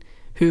thing?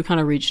 Who kind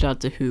of reached out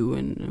to who,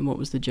 and what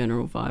was the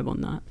general vibe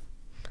on that?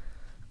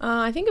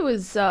 I think it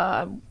was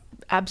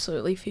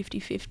absolutely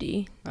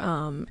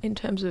 50-50 in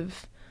terms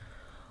of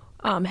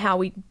how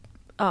we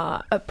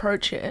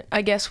approach it.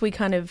 I guess we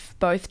kind of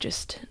both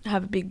just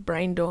have a big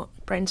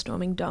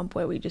brainstorming dump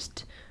where we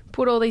just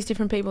put all these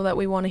different people that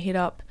we want to hit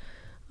up,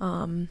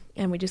 and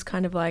we just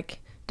kind of like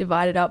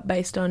divide it up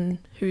based on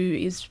who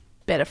is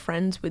better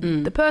friends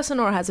with the person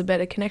or has a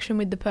better connection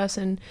with the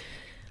person,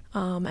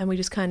 and we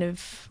just kind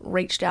of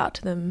reached out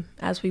to them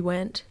as we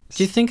went.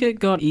 Do you think it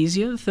got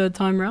easier the third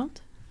time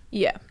round?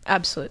 Yeah,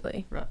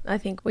 absolutely. Right. I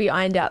think we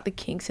ironed out the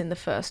kinks in the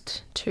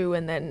first two,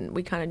 and then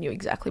we kind of knew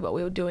exactly what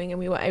we were doing, and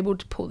we were able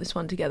to pull this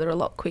one together a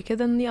lot quicker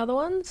than the other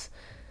ones.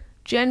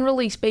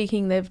 Generally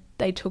speaking,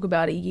 they took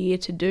about a year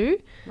to do.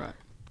 Right.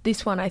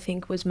 This one, I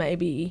think, was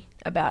maybe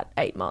about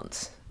 8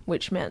 months,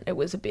 which meant it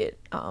was a bit,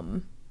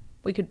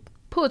 we could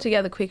pull it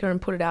together quicker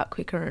and put it out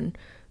quicker and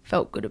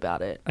felt good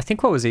about it. I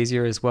think what was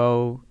easier as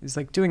well is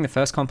like doing the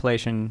first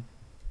compilation,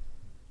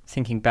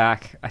 thinking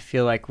back, I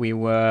feel like we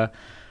were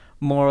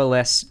more or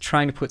less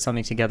trying to put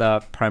something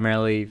together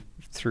primarily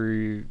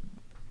through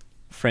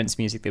friends'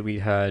 music that we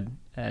heard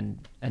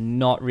and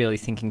not really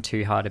thinking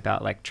too hard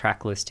about like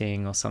track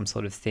listing or some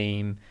sort of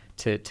theme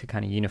to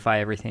kind of unify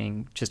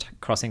everything, just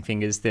crossing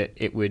fingers that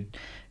it would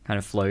kind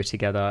of flow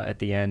together at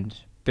the end.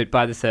 But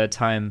by the third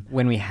time,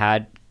 when we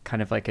had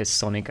kind of like a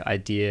sonic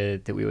idea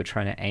that we were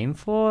trying to aim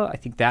for, I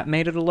think that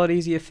made it a lot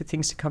easier for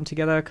things to come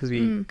together because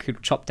we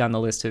could chop down the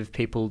list of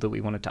people that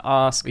we wanted to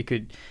ask. We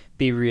could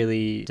be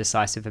really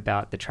decisive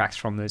about the tracks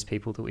from those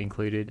people that we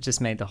included. It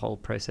just made the whole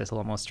process a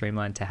lot more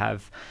streamlined to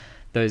have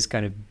those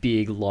kind of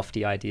big,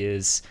 lofty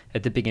ideas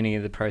at the beginning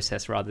of the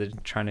process rather than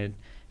trying to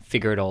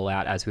figure it all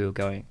out as we were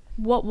going.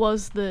 What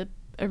was the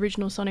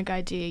original sonic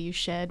idea you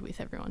shared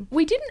with everyone?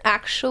 We didn't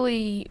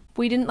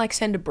like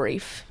send a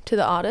brief to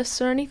the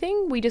artists or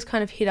anything. We just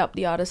kind of hit up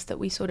the artists that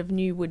we sort of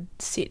knew would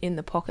sit in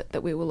the pocket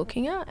that we were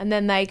looking at. And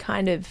then they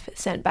kind of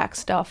sent back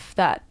stuff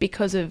that,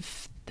 because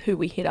of who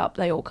we hit up,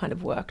 they all kind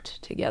of worked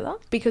together.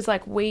 Because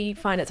like we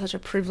find it such a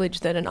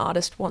privilege that an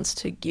artist wants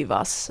to give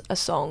us a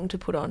song to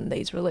put on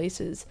these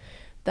releases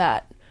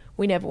that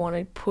we never want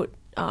to put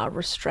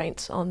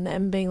restraints on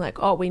them being like,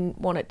 oh, we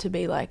want it to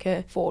be like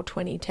a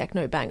 420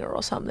 techno banger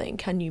or something.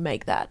 Can you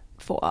make that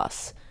for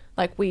us?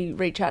 Like we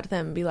reach out to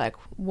them and be like,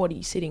 what are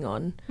you sitting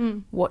on?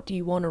 What do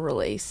you want to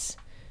release?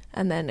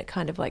 And then it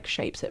kind of like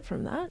shapes it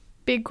from that.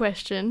 Big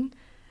question.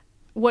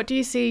 What do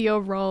you see your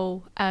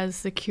role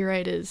as the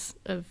curators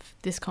of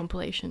this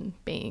compilation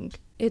being?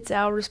 It's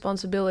our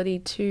responsibility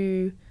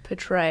to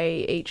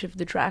portray each of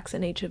the tracks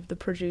and each of the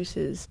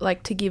producers,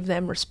 like to give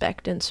them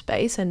respect and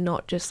space and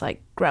not just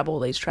like grab all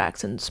these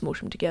tracks and smoosh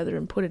them together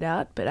and put it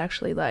out, but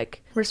actually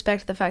like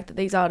respect the fact that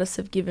these artists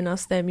have given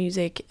us their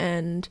music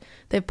and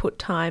they've put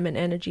time and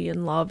energy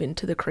and love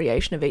into the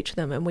creation of each of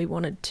them, and we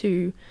wanted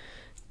to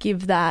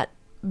give that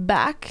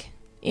back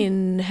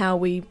in how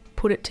we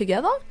put it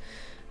together.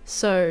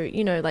 So,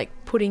 you know, like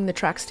putting the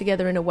tracks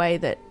together in a way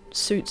that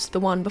suits the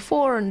one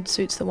before and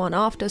suits the one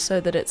after, so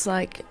that it's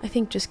like, I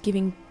think just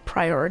giving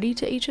priority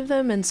to each of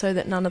them, and so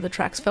that none of the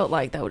tracks felt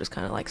like they were just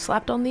kind of like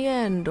slapped on the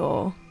end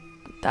or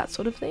that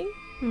sort of thing.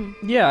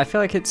 Yeah, I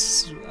feel like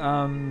it's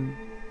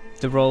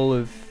the role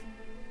of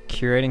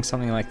curating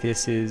something like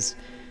this is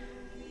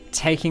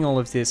taking all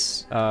of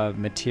this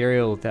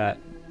material that,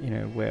 you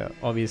know, we're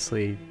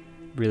obviously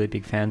really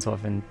big fans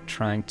of and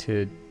trying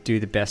to do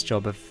the best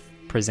job of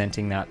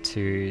presenting that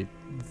to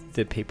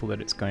the people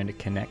that it's going to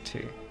connect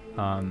to.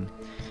 And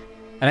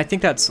I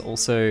think that's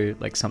also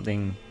like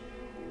something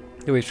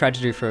that we've tried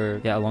to do for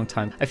a long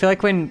time. I feel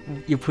like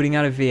when you're putting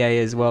out a VA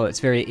as well, it's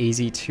very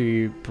easy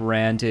to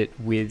brand it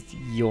with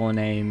your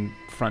name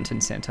front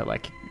and center.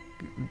 Like,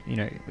 you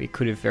know, it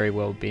could have very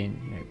well been,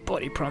 you know,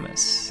 Body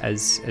Promise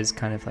as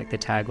kind of like the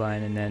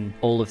tagline, and then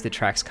all of the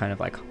tracks kind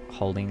of like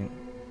holding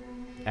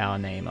our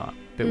name up.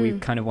 But we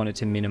kind of wanted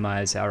to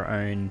minimize our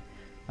own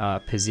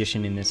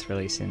position in this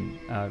release and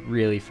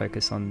really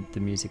focus on the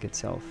music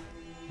itself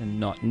and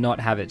not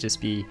have it just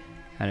be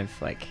kind of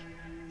like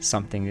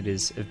something that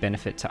is of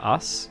benefit to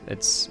us.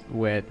 It's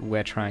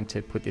we're trying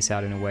to put this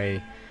out in a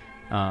way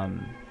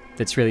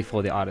that's really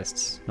for the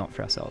artists, not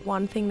for ourselves.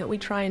 One thing that we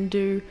try and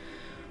do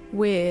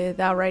with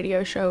our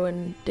radio show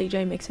and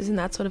DJ mixes and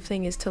that sort of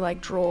thing is to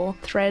like draw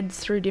threads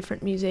through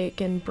different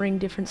music and bring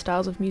different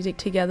styles of music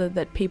together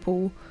that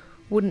people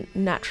wouldn't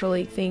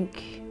naturally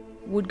think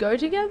would go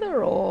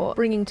together, or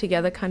bringing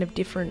together kind of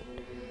different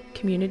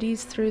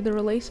communities through the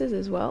releases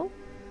as well.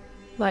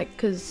 Like,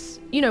 because,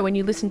 you know, when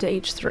you listen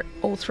to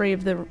all three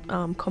of the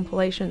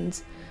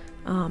compilations,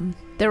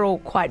 they're all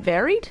quite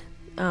varied.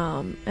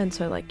 And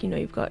so, like, you know,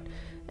 you've got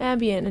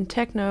ambient and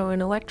techno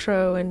and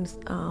electro and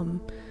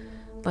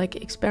like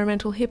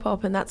experimental hip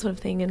hop and that sort of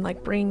thing, and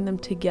like bringing them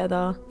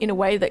together in a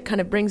way that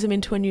kind of brings them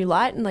into a new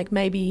light, and like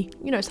maybe,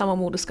 you know, someone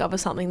will discover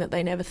something that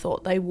they never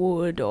thought they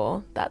would,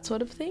 or that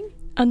sort of thing.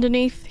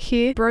 Underneath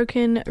here,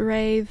 Broken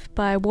Rave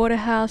by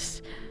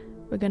Waterhouse.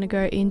 We're going to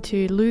go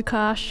into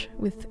Lukash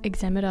with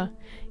Exemeter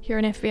here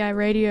on FBI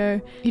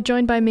Radio. You're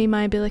joined by me,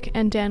 Maya Billick,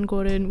 and Dan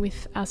Gordon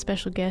with our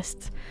special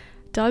guests,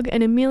 Doug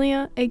and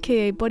Amelia,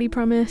 aka Body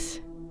Promise.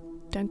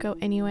 Don't go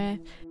anywhere.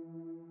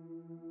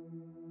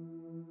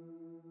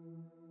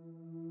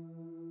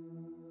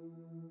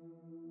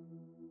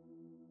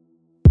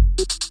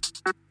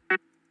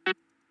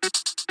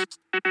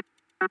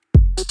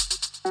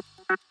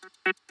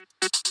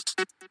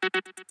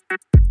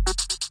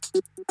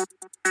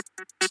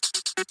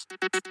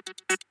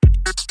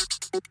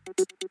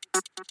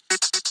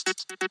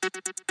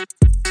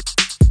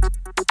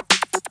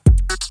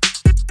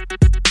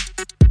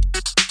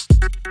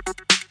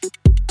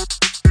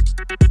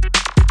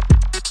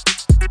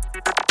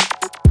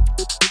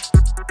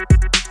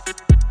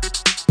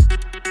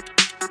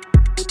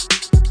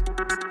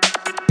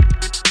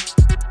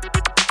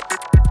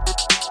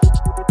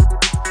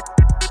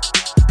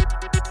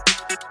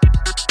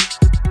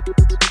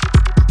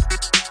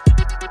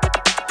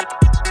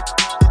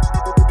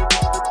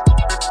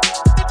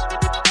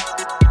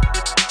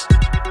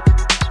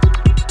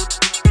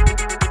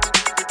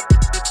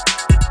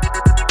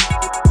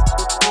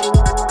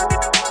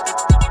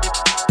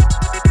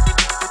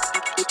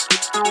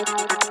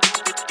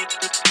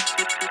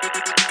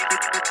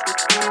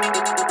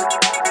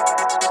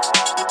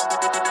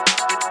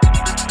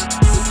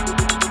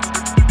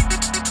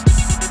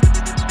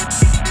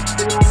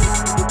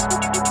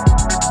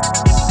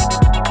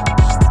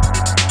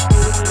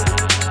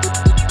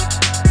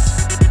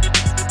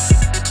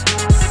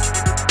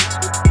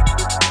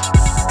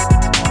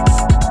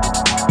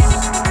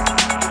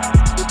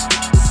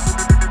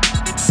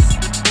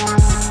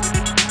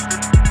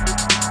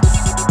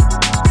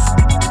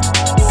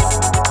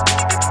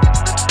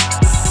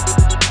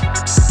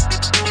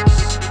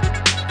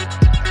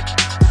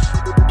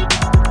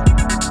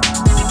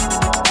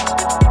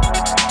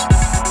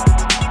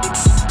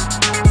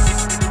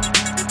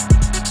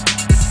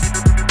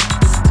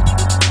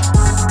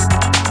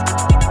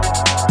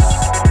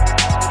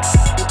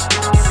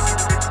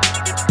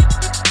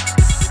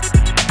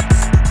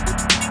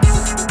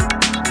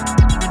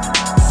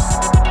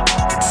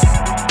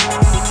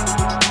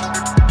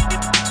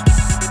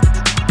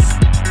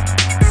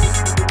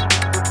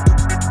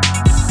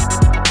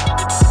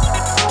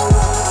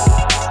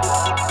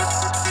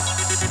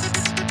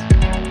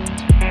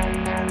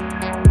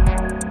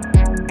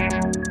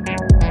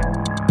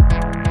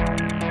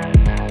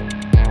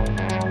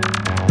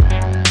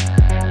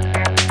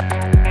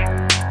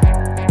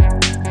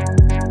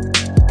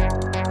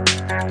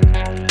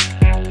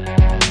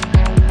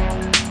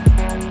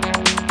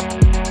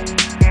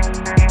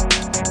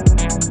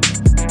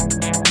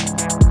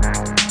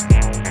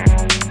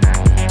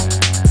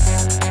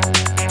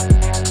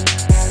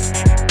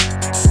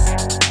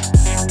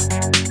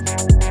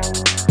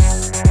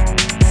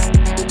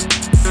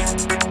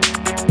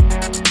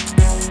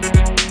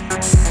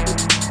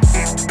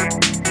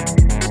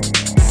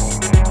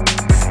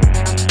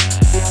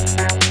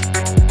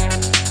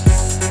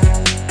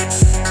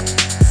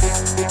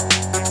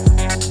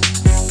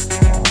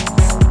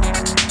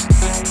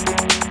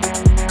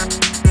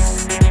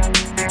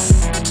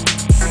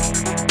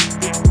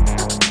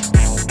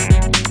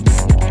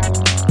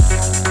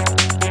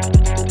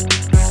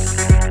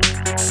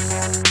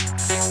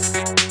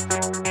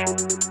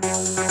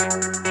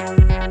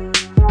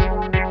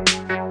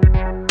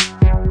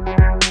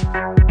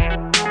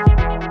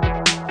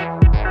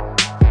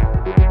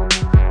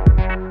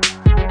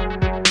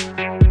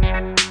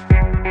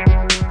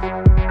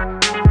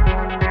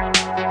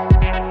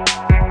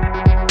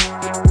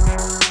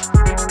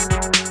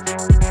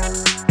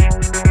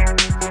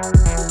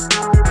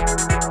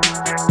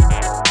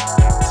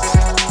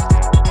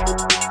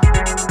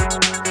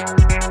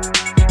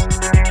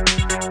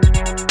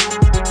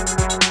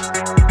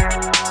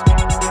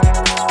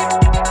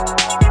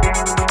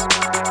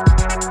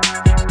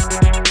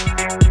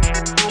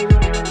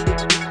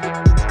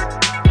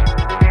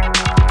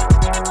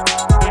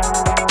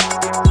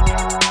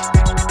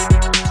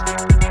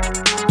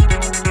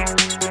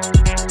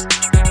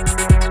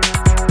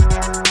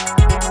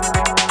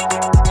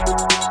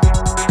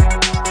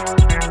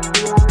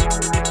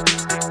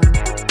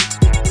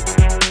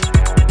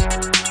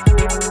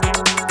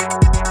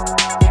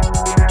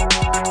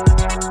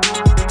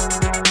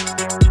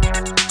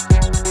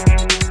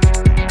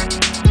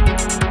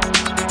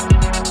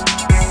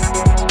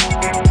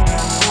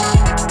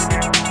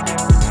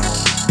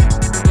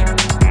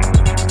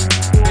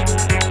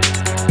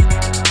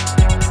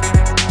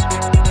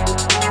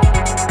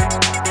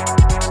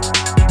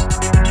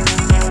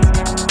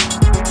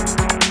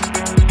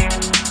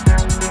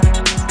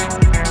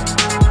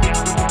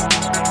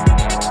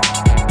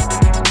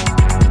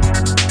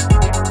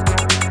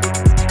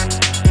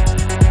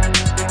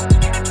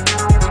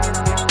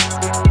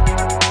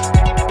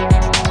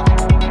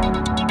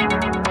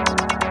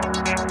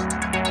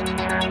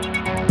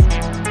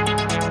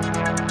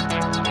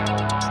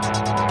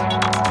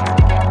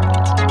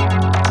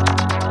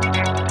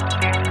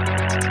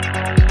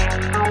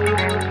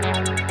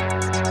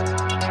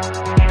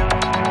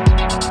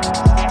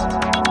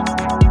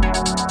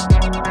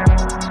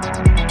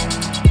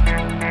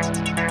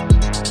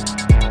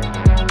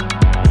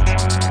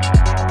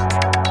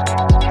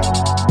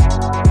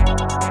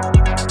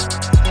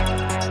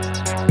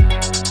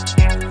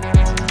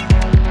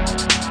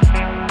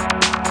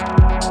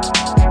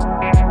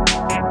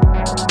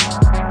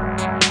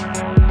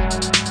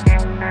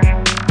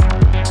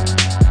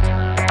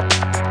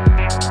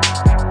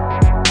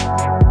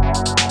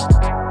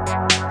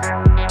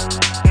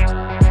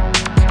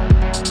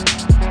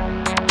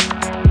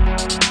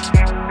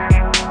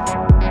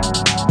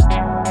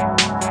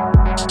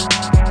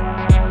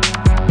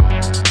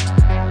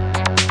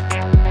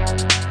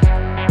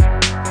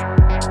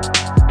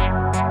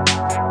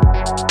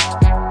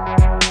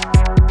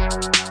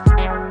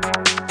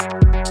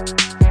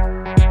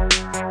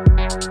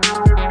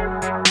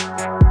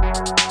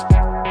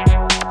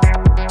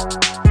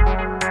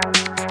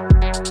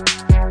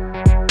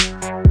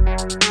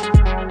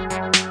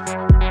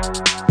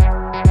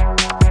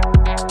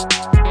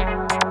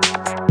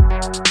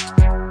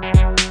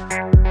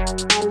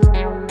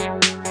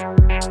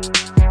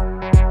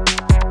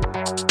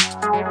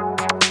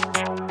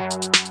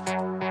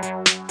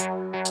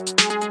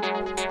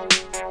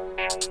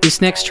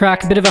 this next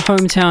track, a bit of a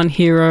hometown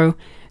hero.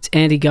 It's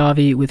Andy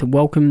Garvey with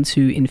Welcome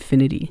to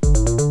Infinity.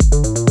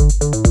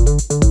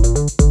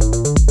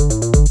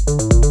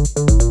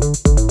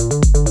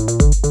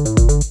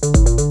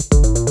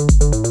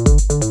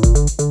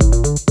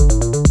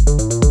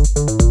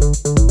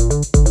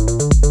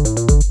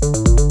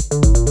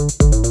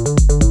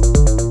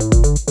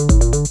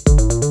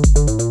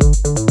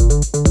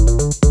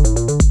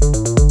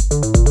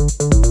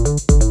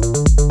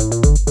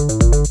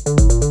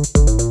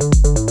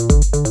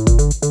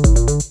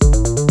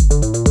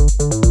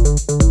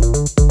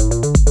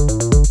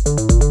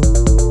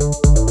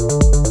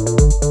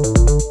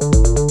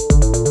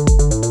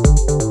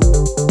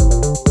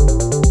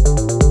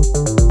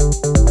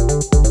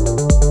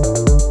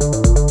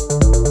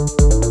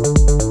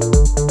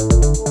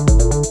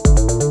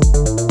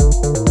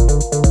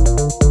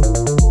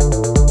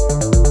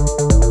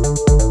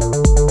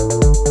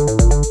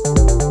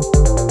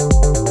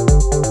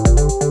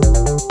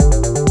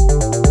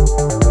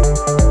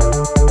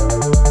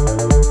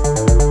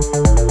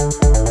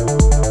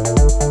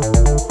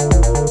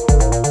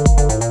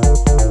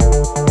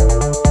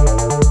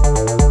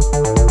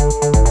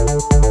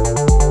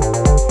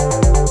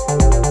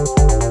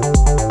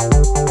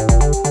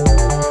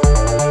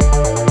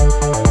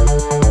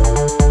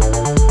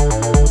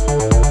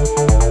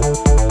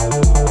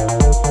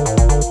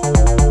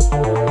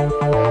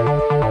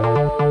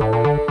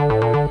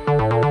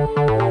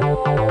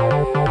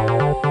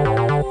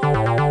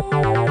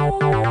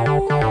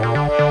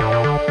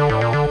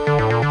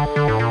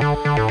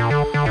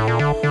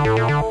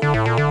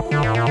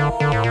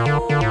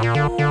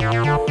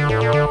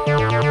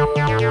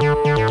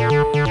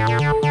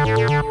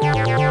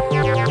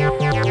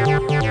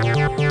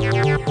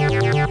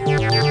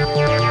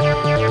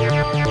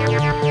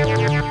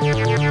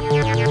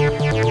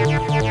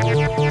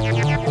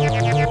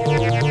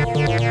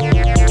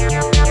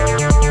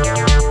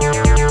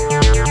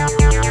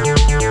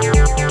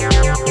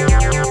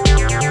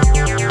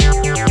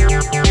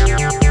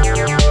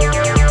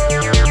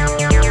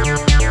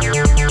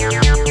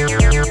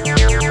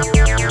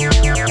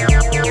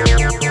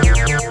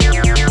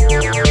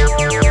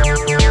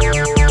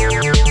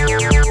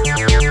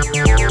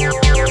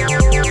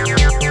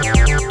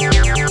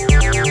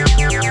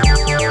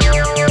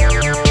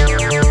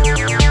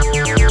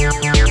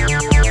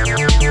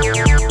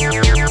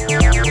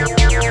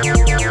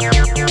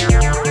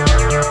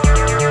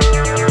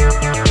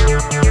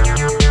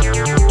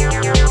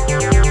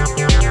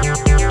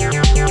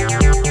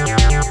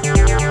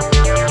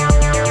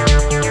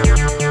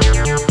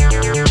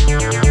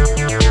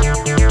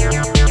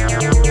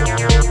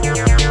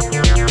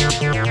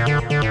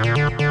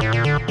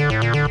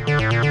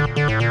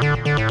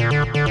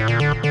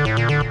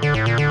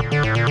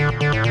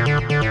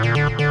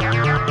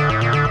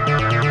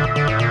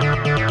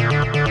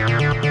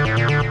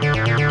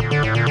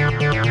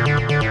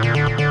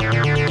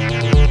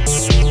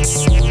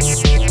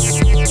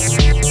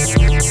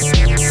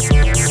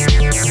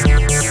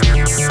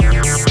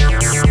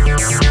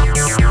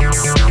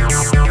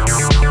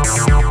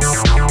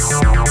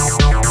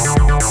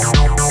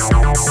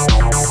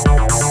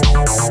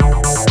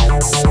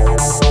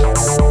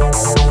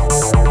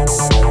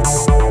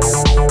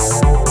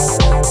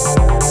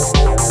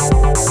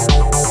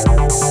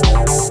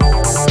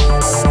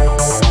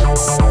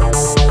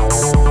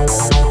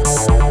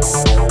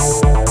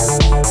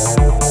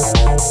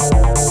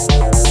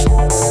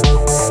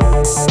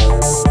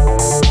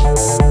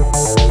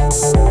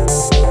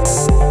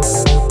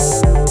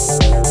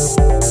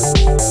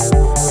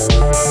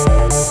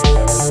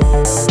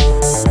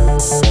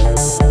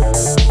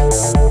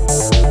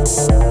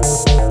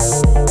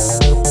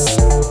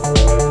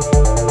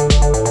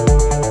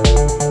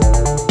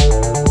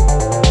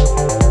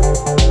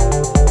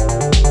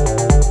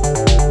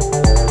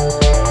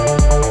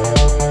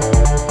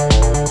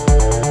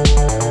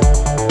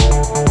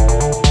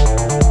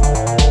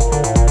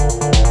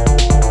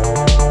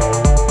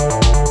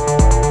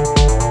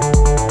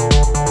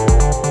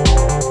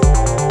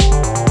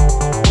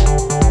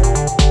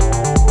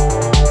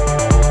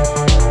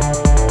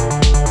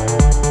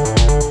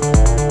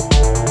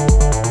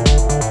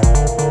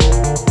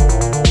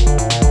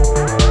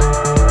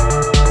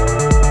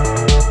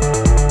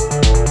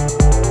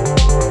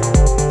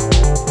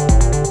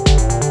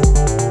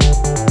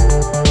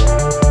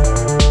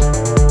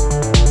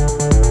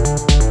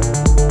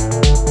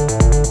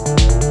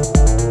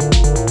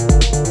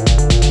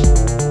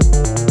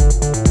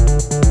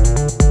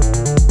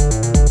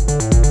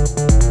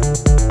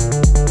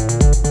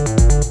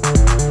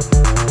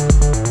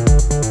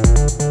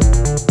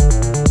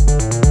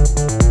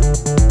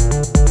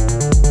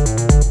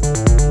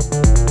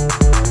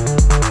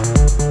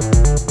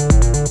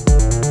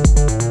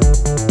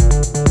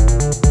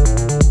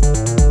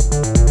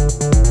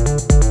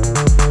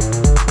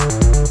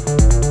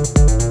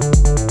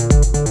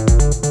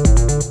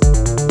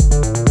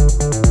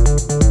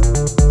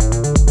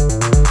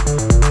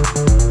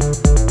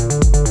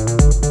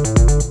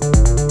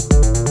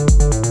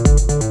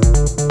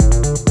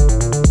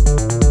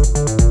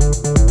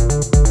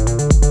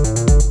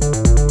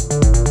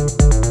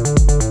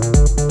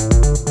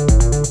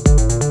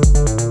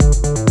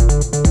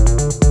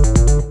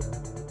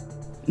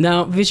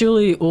 Now,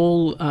 visually,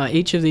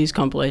 each of these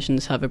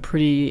compilations have a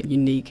pretty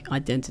unique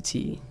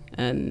identity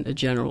and a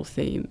general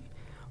theme.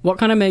 What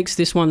kind of makes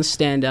this one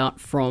stand out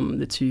from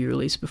the two you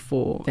released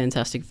before,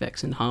 Fantastic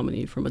Vex and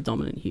Harmony from a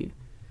Dominant Hue?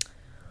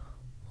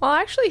 Well,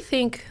 I actually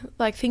think,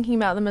 like, thinking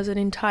about them as an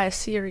entire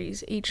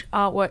series, each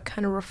artwork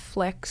kind of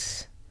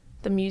reflects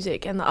the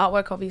music, and the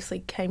artwork obviously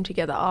came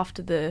together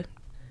after the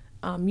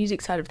music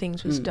side of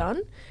things was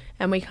done,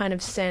 and we kind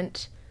of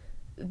sent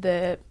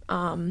the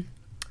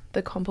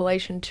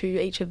compilation to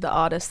each of the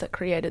artists that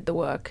created the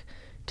work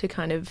to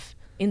kind of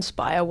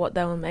inspire what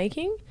they were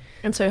making.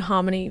 And so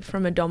Harmony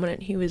from a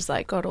Dominant Hue is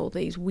like got all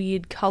these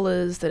weird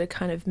colours that are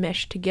kind of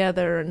meshed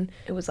together, and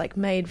it was like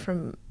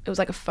it was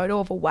like a photo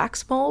of a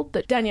wax mold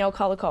that Danielle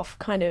Kolikoff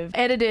kind of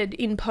edited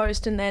in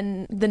post, and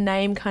then the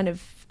name kind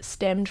of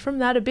stemmed from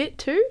that a bit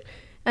too.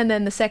 And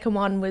then the second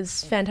one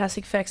was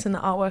Fantastic Vex, and the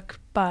artwork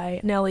by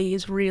Nelly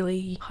is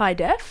really high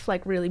def,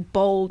 like really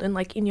bold and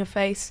like in your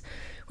face,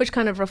 which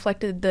kind of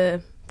reflected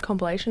the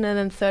compilation. And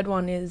then the third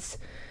one is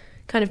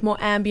kind of more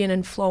ambient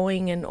and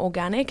flowing and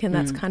organic, and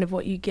that's kind of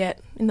what you get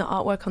in the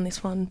artwork on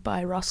this one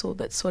by Russell.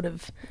 That's sort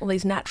of all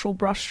these natural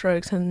brush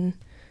strokes, and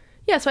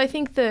yeah, so I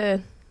think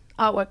the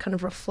artwork kind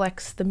of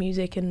reflects the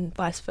music and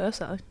vice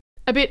versa.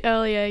 A bit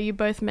earlier, you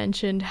both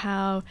mentioned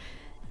how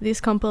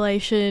this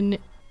compilation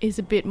is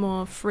a bit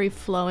more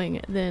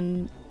free-flowing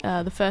than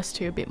the first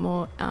two, a bit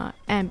more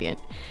ambient.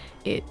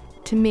 It,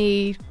 to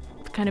me,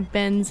 kind of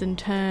bends and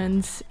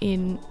turns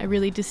in a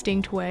really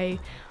distinct way,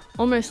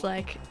 almost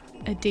like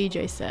a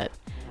DJ set,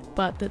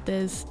 but that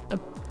there's a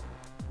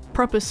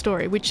proper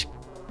story, which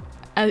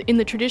in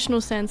the traditional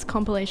sense,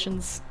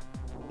 compilations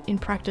in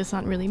practice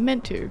aren't really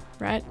meant to,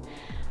 right?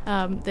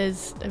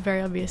 There's a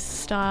very obvious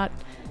start,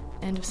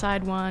 end of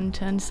side one,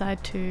 turn to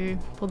side two,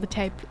 pull the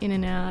tape in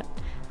and out,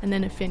 and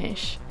then a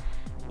finish.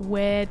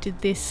 Where did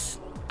this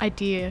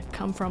idea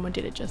come from, or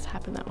did it just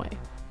happen that way?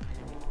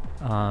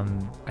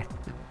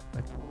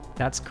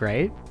 That's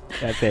great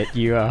that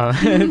you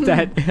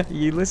that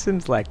you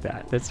listened like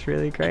that. That's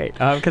really great,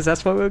 because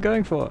that's what we were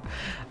going for.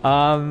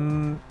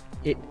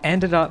 It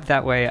ended up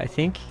that way, I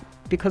think,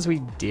 because we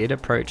did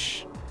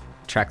approach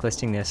track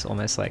listing this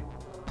almost like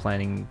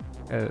planning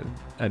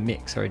a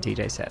mix or a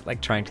DJ set,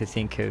 like trying to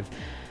think of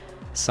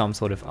some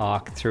sort of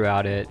arc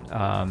throughout it,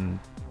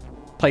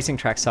 placing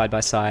tracks side by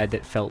side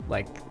that felt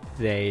like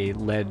they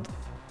led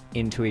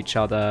into each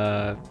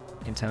other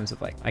in terms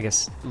of, like, I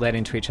guess, led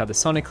into each other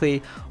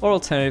sonically, or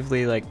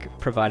alternatively, like,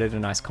 provided a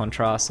nice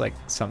contrast. Like,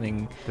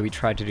 something that we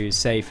tried to do,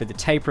 say, for the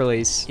tape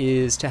release,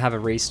 is to have a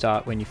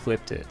restart when you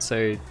flipped it.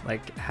 So,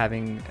 like,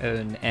 having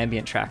an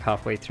ambient track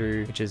halfway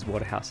through, which is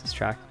Waterhouse's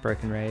track,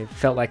 Broken Rave,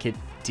 felt like it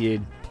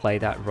did play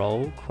that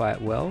role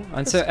quite well.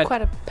 And it's so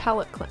quite a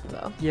palette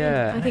cleanser.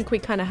 Yeah. I think we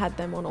kind of had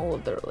them on all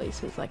of the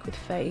releases, like with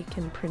Fake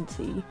and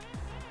Princey.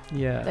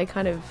 Yeah. They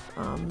kind of,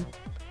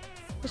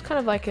 it was kind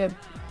of like a,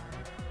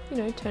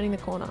 turning the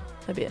corner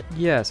a bit.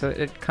 Yeah, so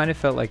it kind of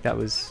felt like that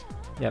was,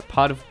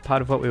 part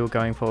of what we were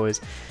going for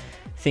was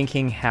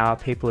thinking how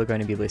people are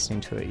going to be listening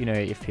to it.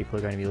 If people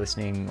are going to be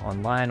listening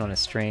online on a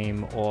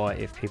stream, or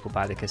if people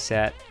buy the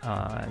cassette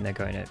and they're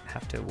going to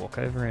have to walk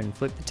over and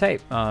flip the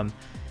tape.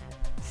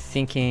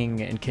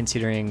 Thinking and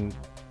considering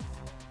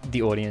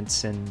the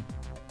audience and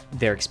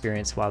their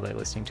experience while they're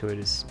listening to it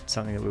is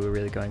something that we were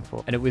really going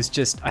for. And it was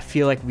just, I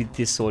feel like with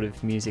this sort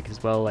of music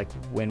as well, like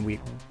when we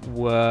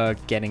were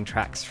getting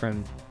tracks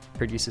from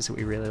producers that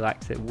we really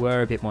liked that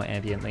were a bit more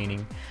ambient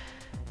leaning,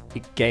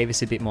 it gave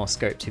us a bit more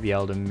scope to be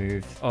able to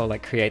move or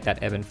like create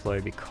that ebb and flow,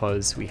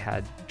 because we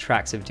had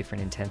tracks of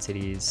different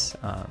intensities,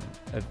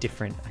 of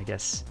different, I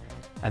guess,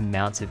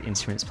 amounts of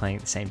instruments playing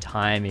at the same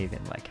time,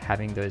 even like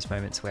having those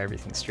moments where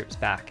everything strips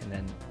back and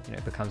then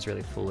becomes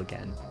really full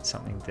again.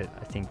 Something that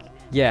I think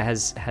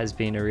has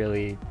been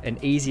an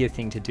easier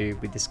thing to do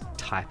with this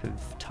type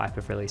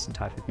of release and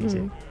type of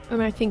music.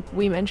 And I think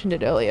we mentioned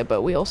it earlier,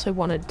 but we also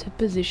wanted to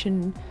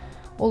position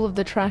all of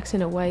the tracks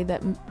in a way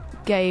that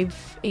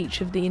gave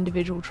each of the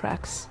individual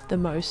tracks the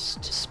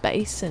most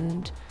space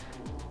and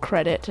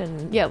credit,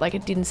 and like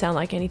it didn't sound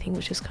like anything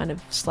was just kind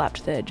of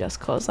slapped there just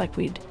cause. Like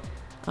we'd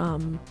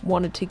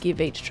wanted to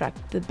give each track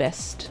the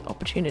best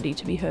opportunity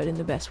to be heard in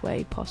the best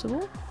way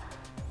possible.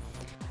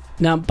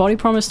 Now, Body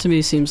Promise to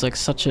me seems like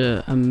such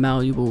a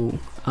malleable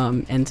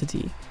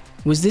entity.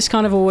 Was this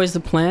kind of always the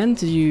plan?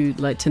 Did you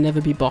like to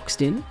never be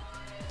boxed in?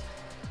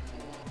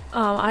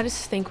 I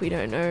just think we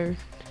don't know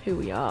who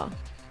we are,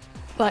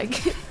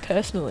 like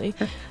personally.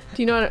 Do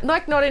you know?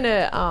 Like not in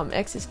a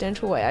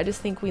existential way. I just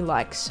think we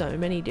like so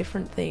many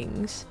different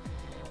things,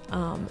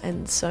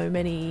 and so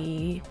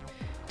many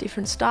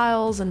different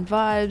styles and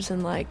vibes,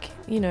 and like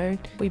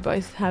we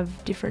both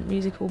have different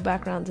musical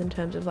backgrounds in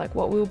terms of like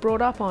what we were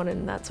brought up on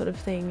and that sort of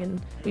thing,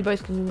 and we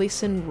both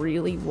listen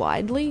really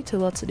widely to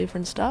lots of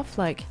different stuff.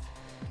 Like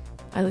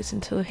I listen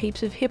to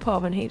heaps of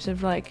hip-hop and heaps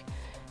of like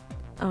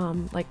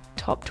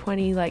top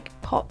 20 like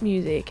pop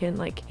music and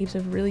like heaps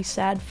of really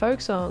sad folk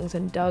songs,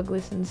 and Doug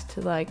listens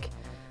to like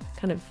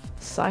kind of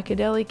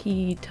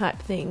psychedelic-y type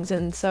things,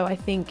 and so I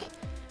think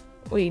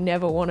we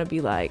never want to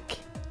be like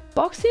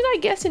boxed in, I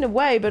guess, in a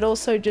way, but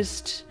also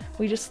just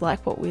we just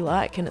like what we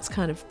like, and it's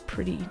kind of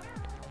pretty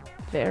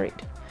varied.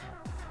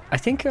 I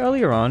think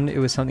earlier on it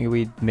was something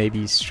we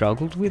maybe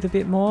struggled with a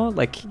bit more.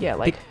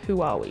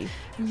 Who are we?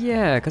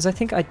 Yeah, because I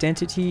think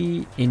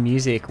identity in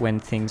music, when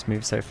things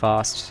move so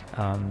fast,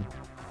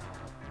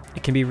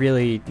 it can be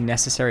really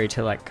necessary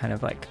to like kind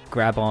of like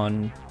grab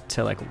on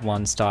to like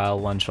one style,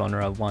 one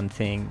genre, one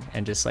thing,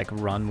 and just like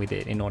run with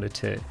it in order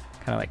to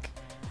kind of like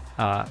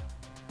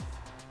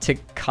to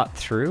cut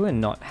through and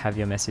not have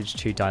your message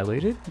too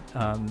diluted.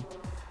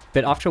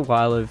 But after a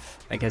while of,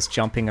 I guess,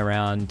 jumping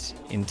around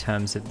in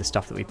terms of the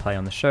stuff that we play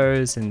on the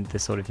shows and the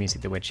sort of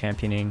music that we're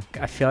championing,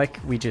 I feel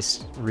like we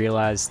just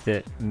realized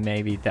that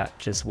maybe that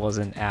just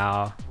wasn't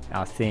our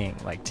thing,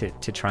 like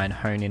to try and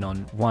hone in on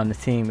one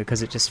thing,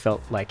 because it just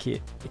felt like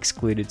it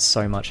excluded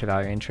so much of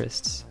our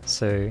interests.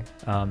 So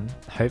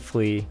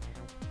hopefully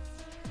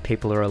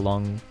people are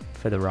along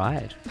for the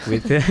ride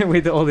with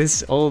with all this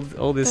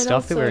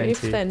stuff that we're into.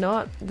 If they're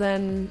not,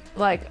 then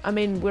like, I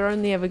mean, we're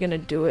only ever going to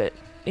do it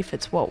if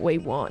it's what we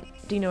want.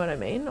 Do you know what I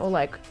mean? Or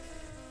like,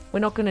 we're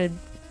not going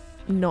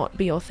to not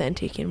be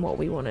authentic in what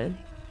we want to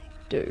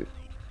do.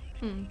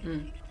 Mm-hmm.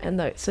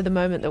 And so the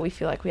moment that we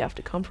feel like we have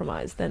to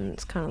compromise, then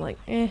it's kind of like,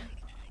 I'm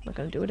not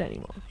going to do it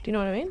anymore. Do you know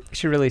what I mean? We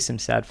should release some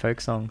sad folk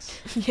songs.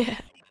 Yeah.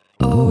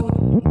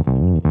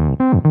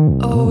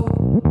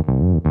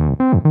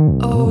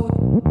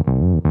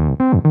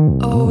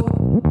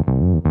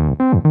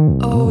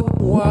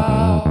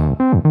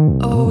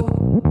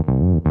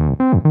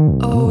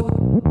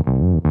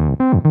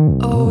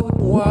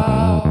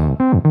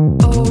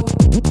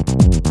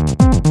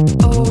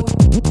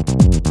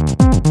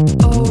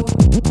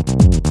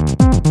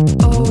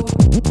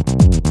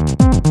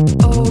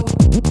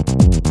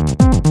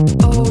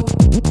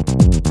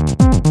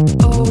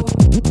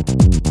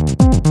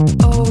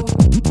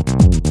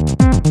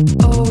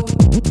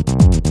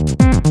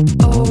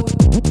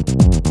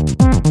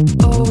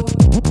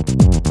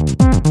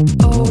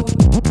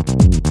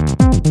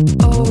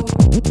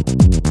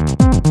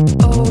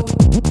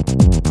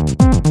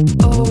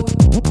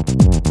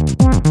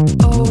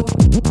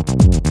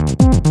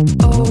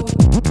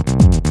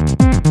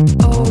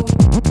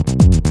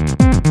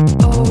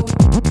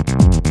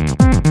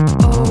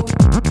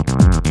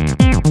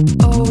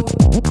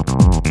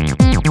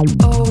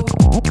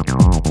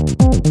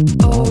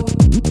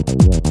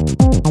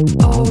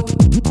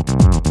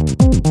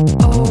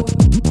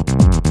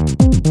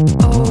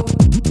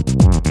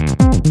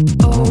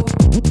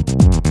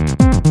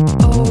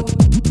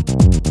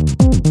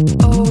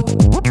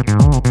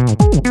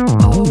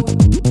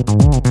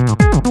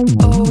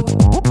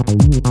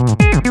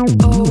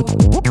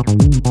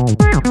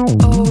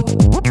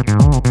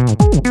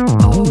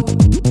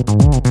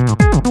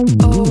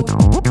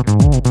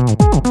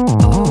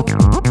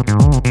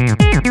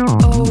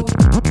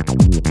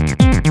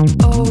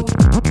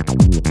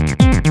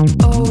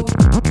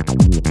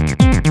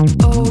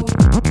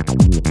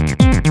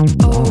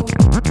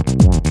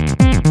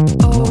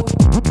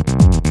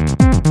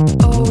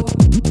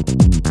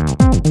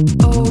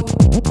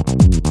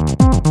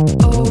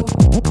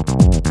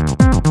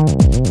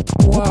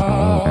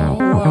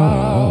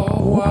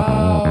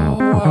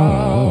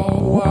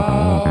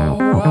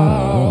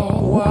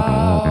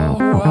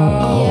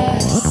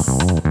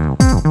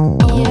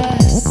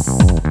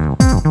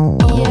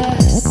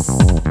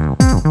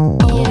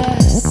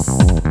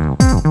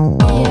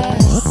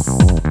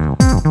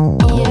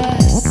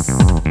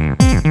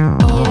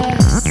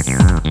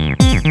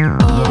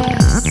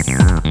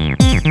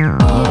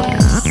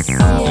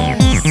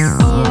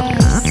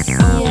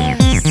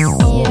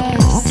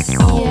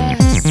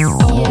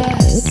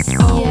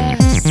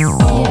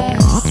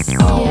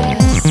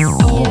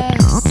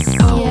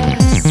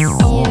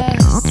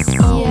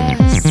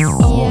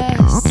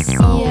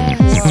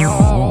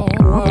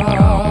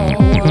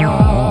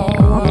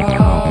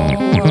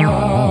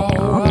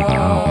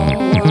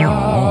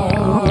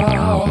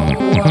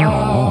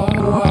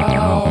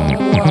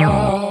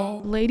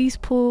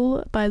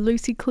 By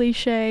Lucy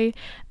Cliche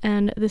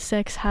and The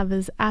Sex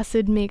Havers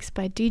Acid Mix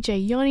by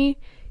DJ Yoni,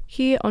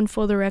 here on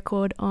For the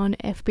Record on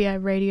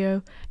FBI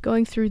Radio,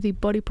 going through the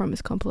Body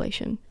Promise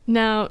compilation.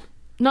 Now,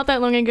 not that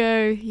long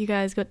ago, you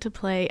guys got to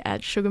play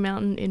at Sugar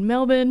Mountain in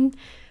Melbourne.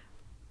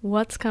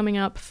 What's coming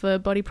up for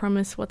Body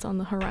Promise? What's on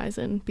the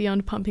horizon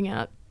beyond pumping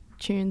out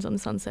tunes on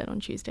Sunset on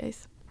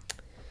Tuesdays?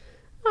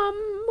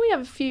 We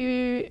have a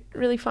few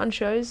really fun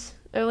shows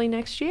early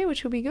next year,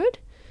 which will be good.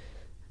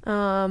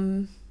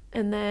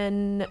 And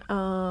then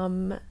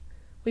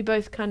we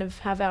both kind of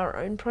have our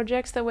own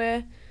projects that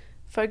we're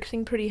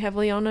focusing pretty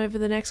heavily on over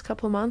the next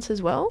couple of months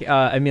as well.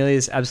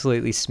 Amelia's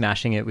absolutely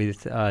smashing it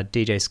with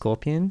DJ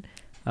Scorpion.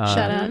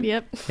 Shout out,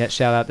 yep. Yeah,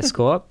 shout out to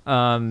Scorp.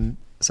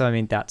 So, I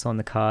mean, that's on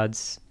the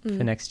cards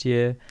for next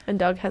year. And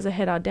Doug has a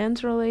Head Our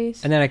Dance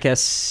release. And then I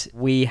guess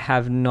we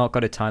have not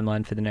got a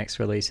timeline for the next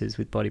releases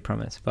with Body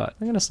Promise, but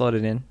I'm going to slot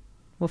it in.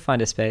 We'll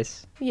find a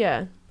space.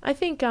 Yeah, I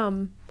think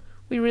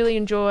we really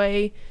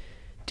enjoy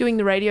doing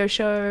the radio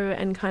show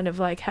and kind of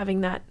like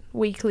having that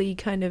weekly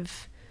kind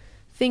of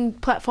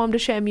platform to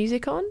share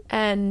music on,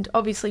 and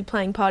obviously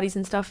playing parties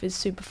and stuff is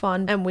super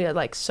fun, and we are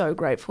like so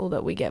grateful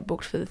that we get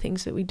booked for the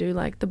things that we do,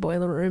 like the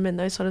Boiler Room and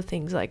those sort of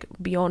things, like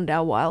beyond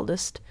our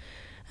wildest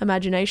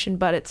imagination.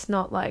 But it's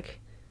not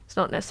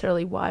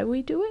necessarily why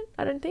we do it,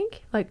 I don't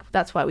think. Like,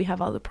 that's why we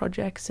have other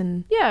projects.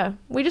 And yeah,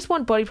 we just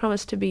want Body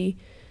Promise to be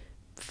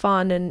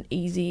fun and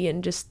easy,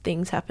 and just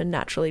things happen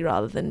naturally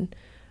rather than,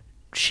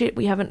 shit,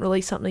 we haven't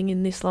released something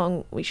in this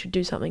long, we should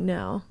do something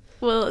now.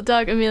 Well,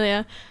 Doug,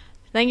 Amelia,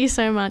 thank you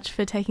so much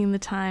for taking the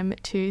time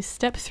to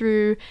step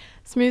through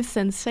Smooth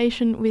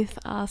Sensation with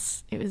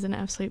us. It was an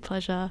absolute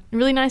pleasure.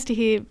 Really nice to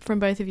hear from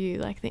both of you,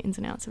 like, the ins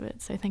and outs of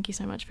it. So thank you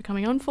so much for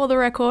coming on For the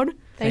Record.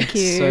 Thank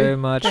you so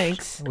much.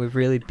 Thanks. We're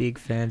really big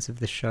fans of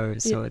the show,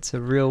 so it's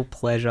a real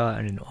pleasure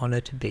and an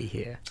honour to be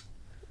here.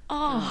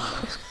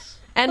 Oh.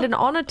 And an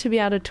honour to be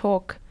able to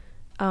talk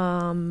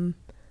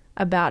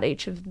about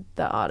each of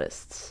the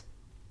artists.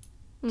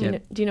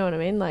 Do you know what I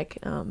mean? Like,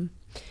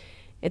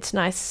 it's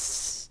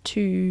nice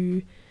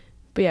to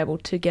be able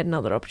to get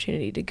another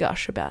opportunity to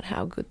gush about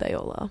how good they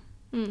all are.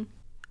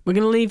 We're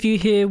going to leave you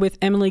here with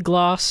Emily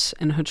Glass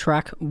and her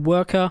track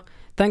Worker.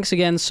 Thanks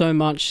again so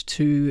much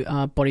to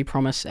Body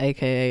Promise,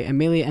 aka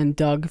Amelia and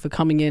Doug, for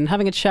coming in,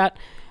 having a chat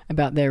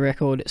about their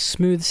record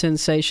Smooth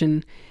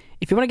Sensation.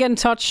 If you want to get in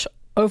touch,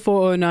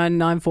 0409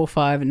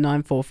 945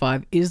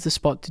 945 is the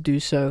spot to do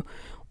so,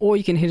 or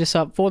you can hit us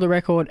up for the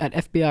record at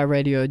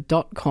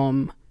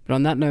fbiradio.com. But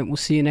on that note, we'll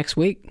see you next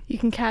week. You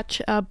can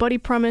catch Body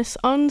Promise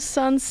on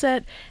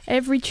Sunset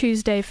every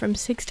Tuesday from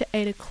 6 to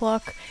 8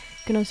 o'clock.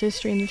 You can also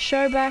stream the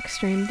show back,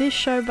 stream this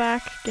show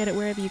back, get it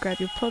wherever you grab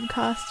your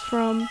podcasts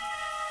from.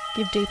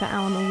 Give Deeper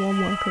Alum a warm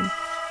welcome.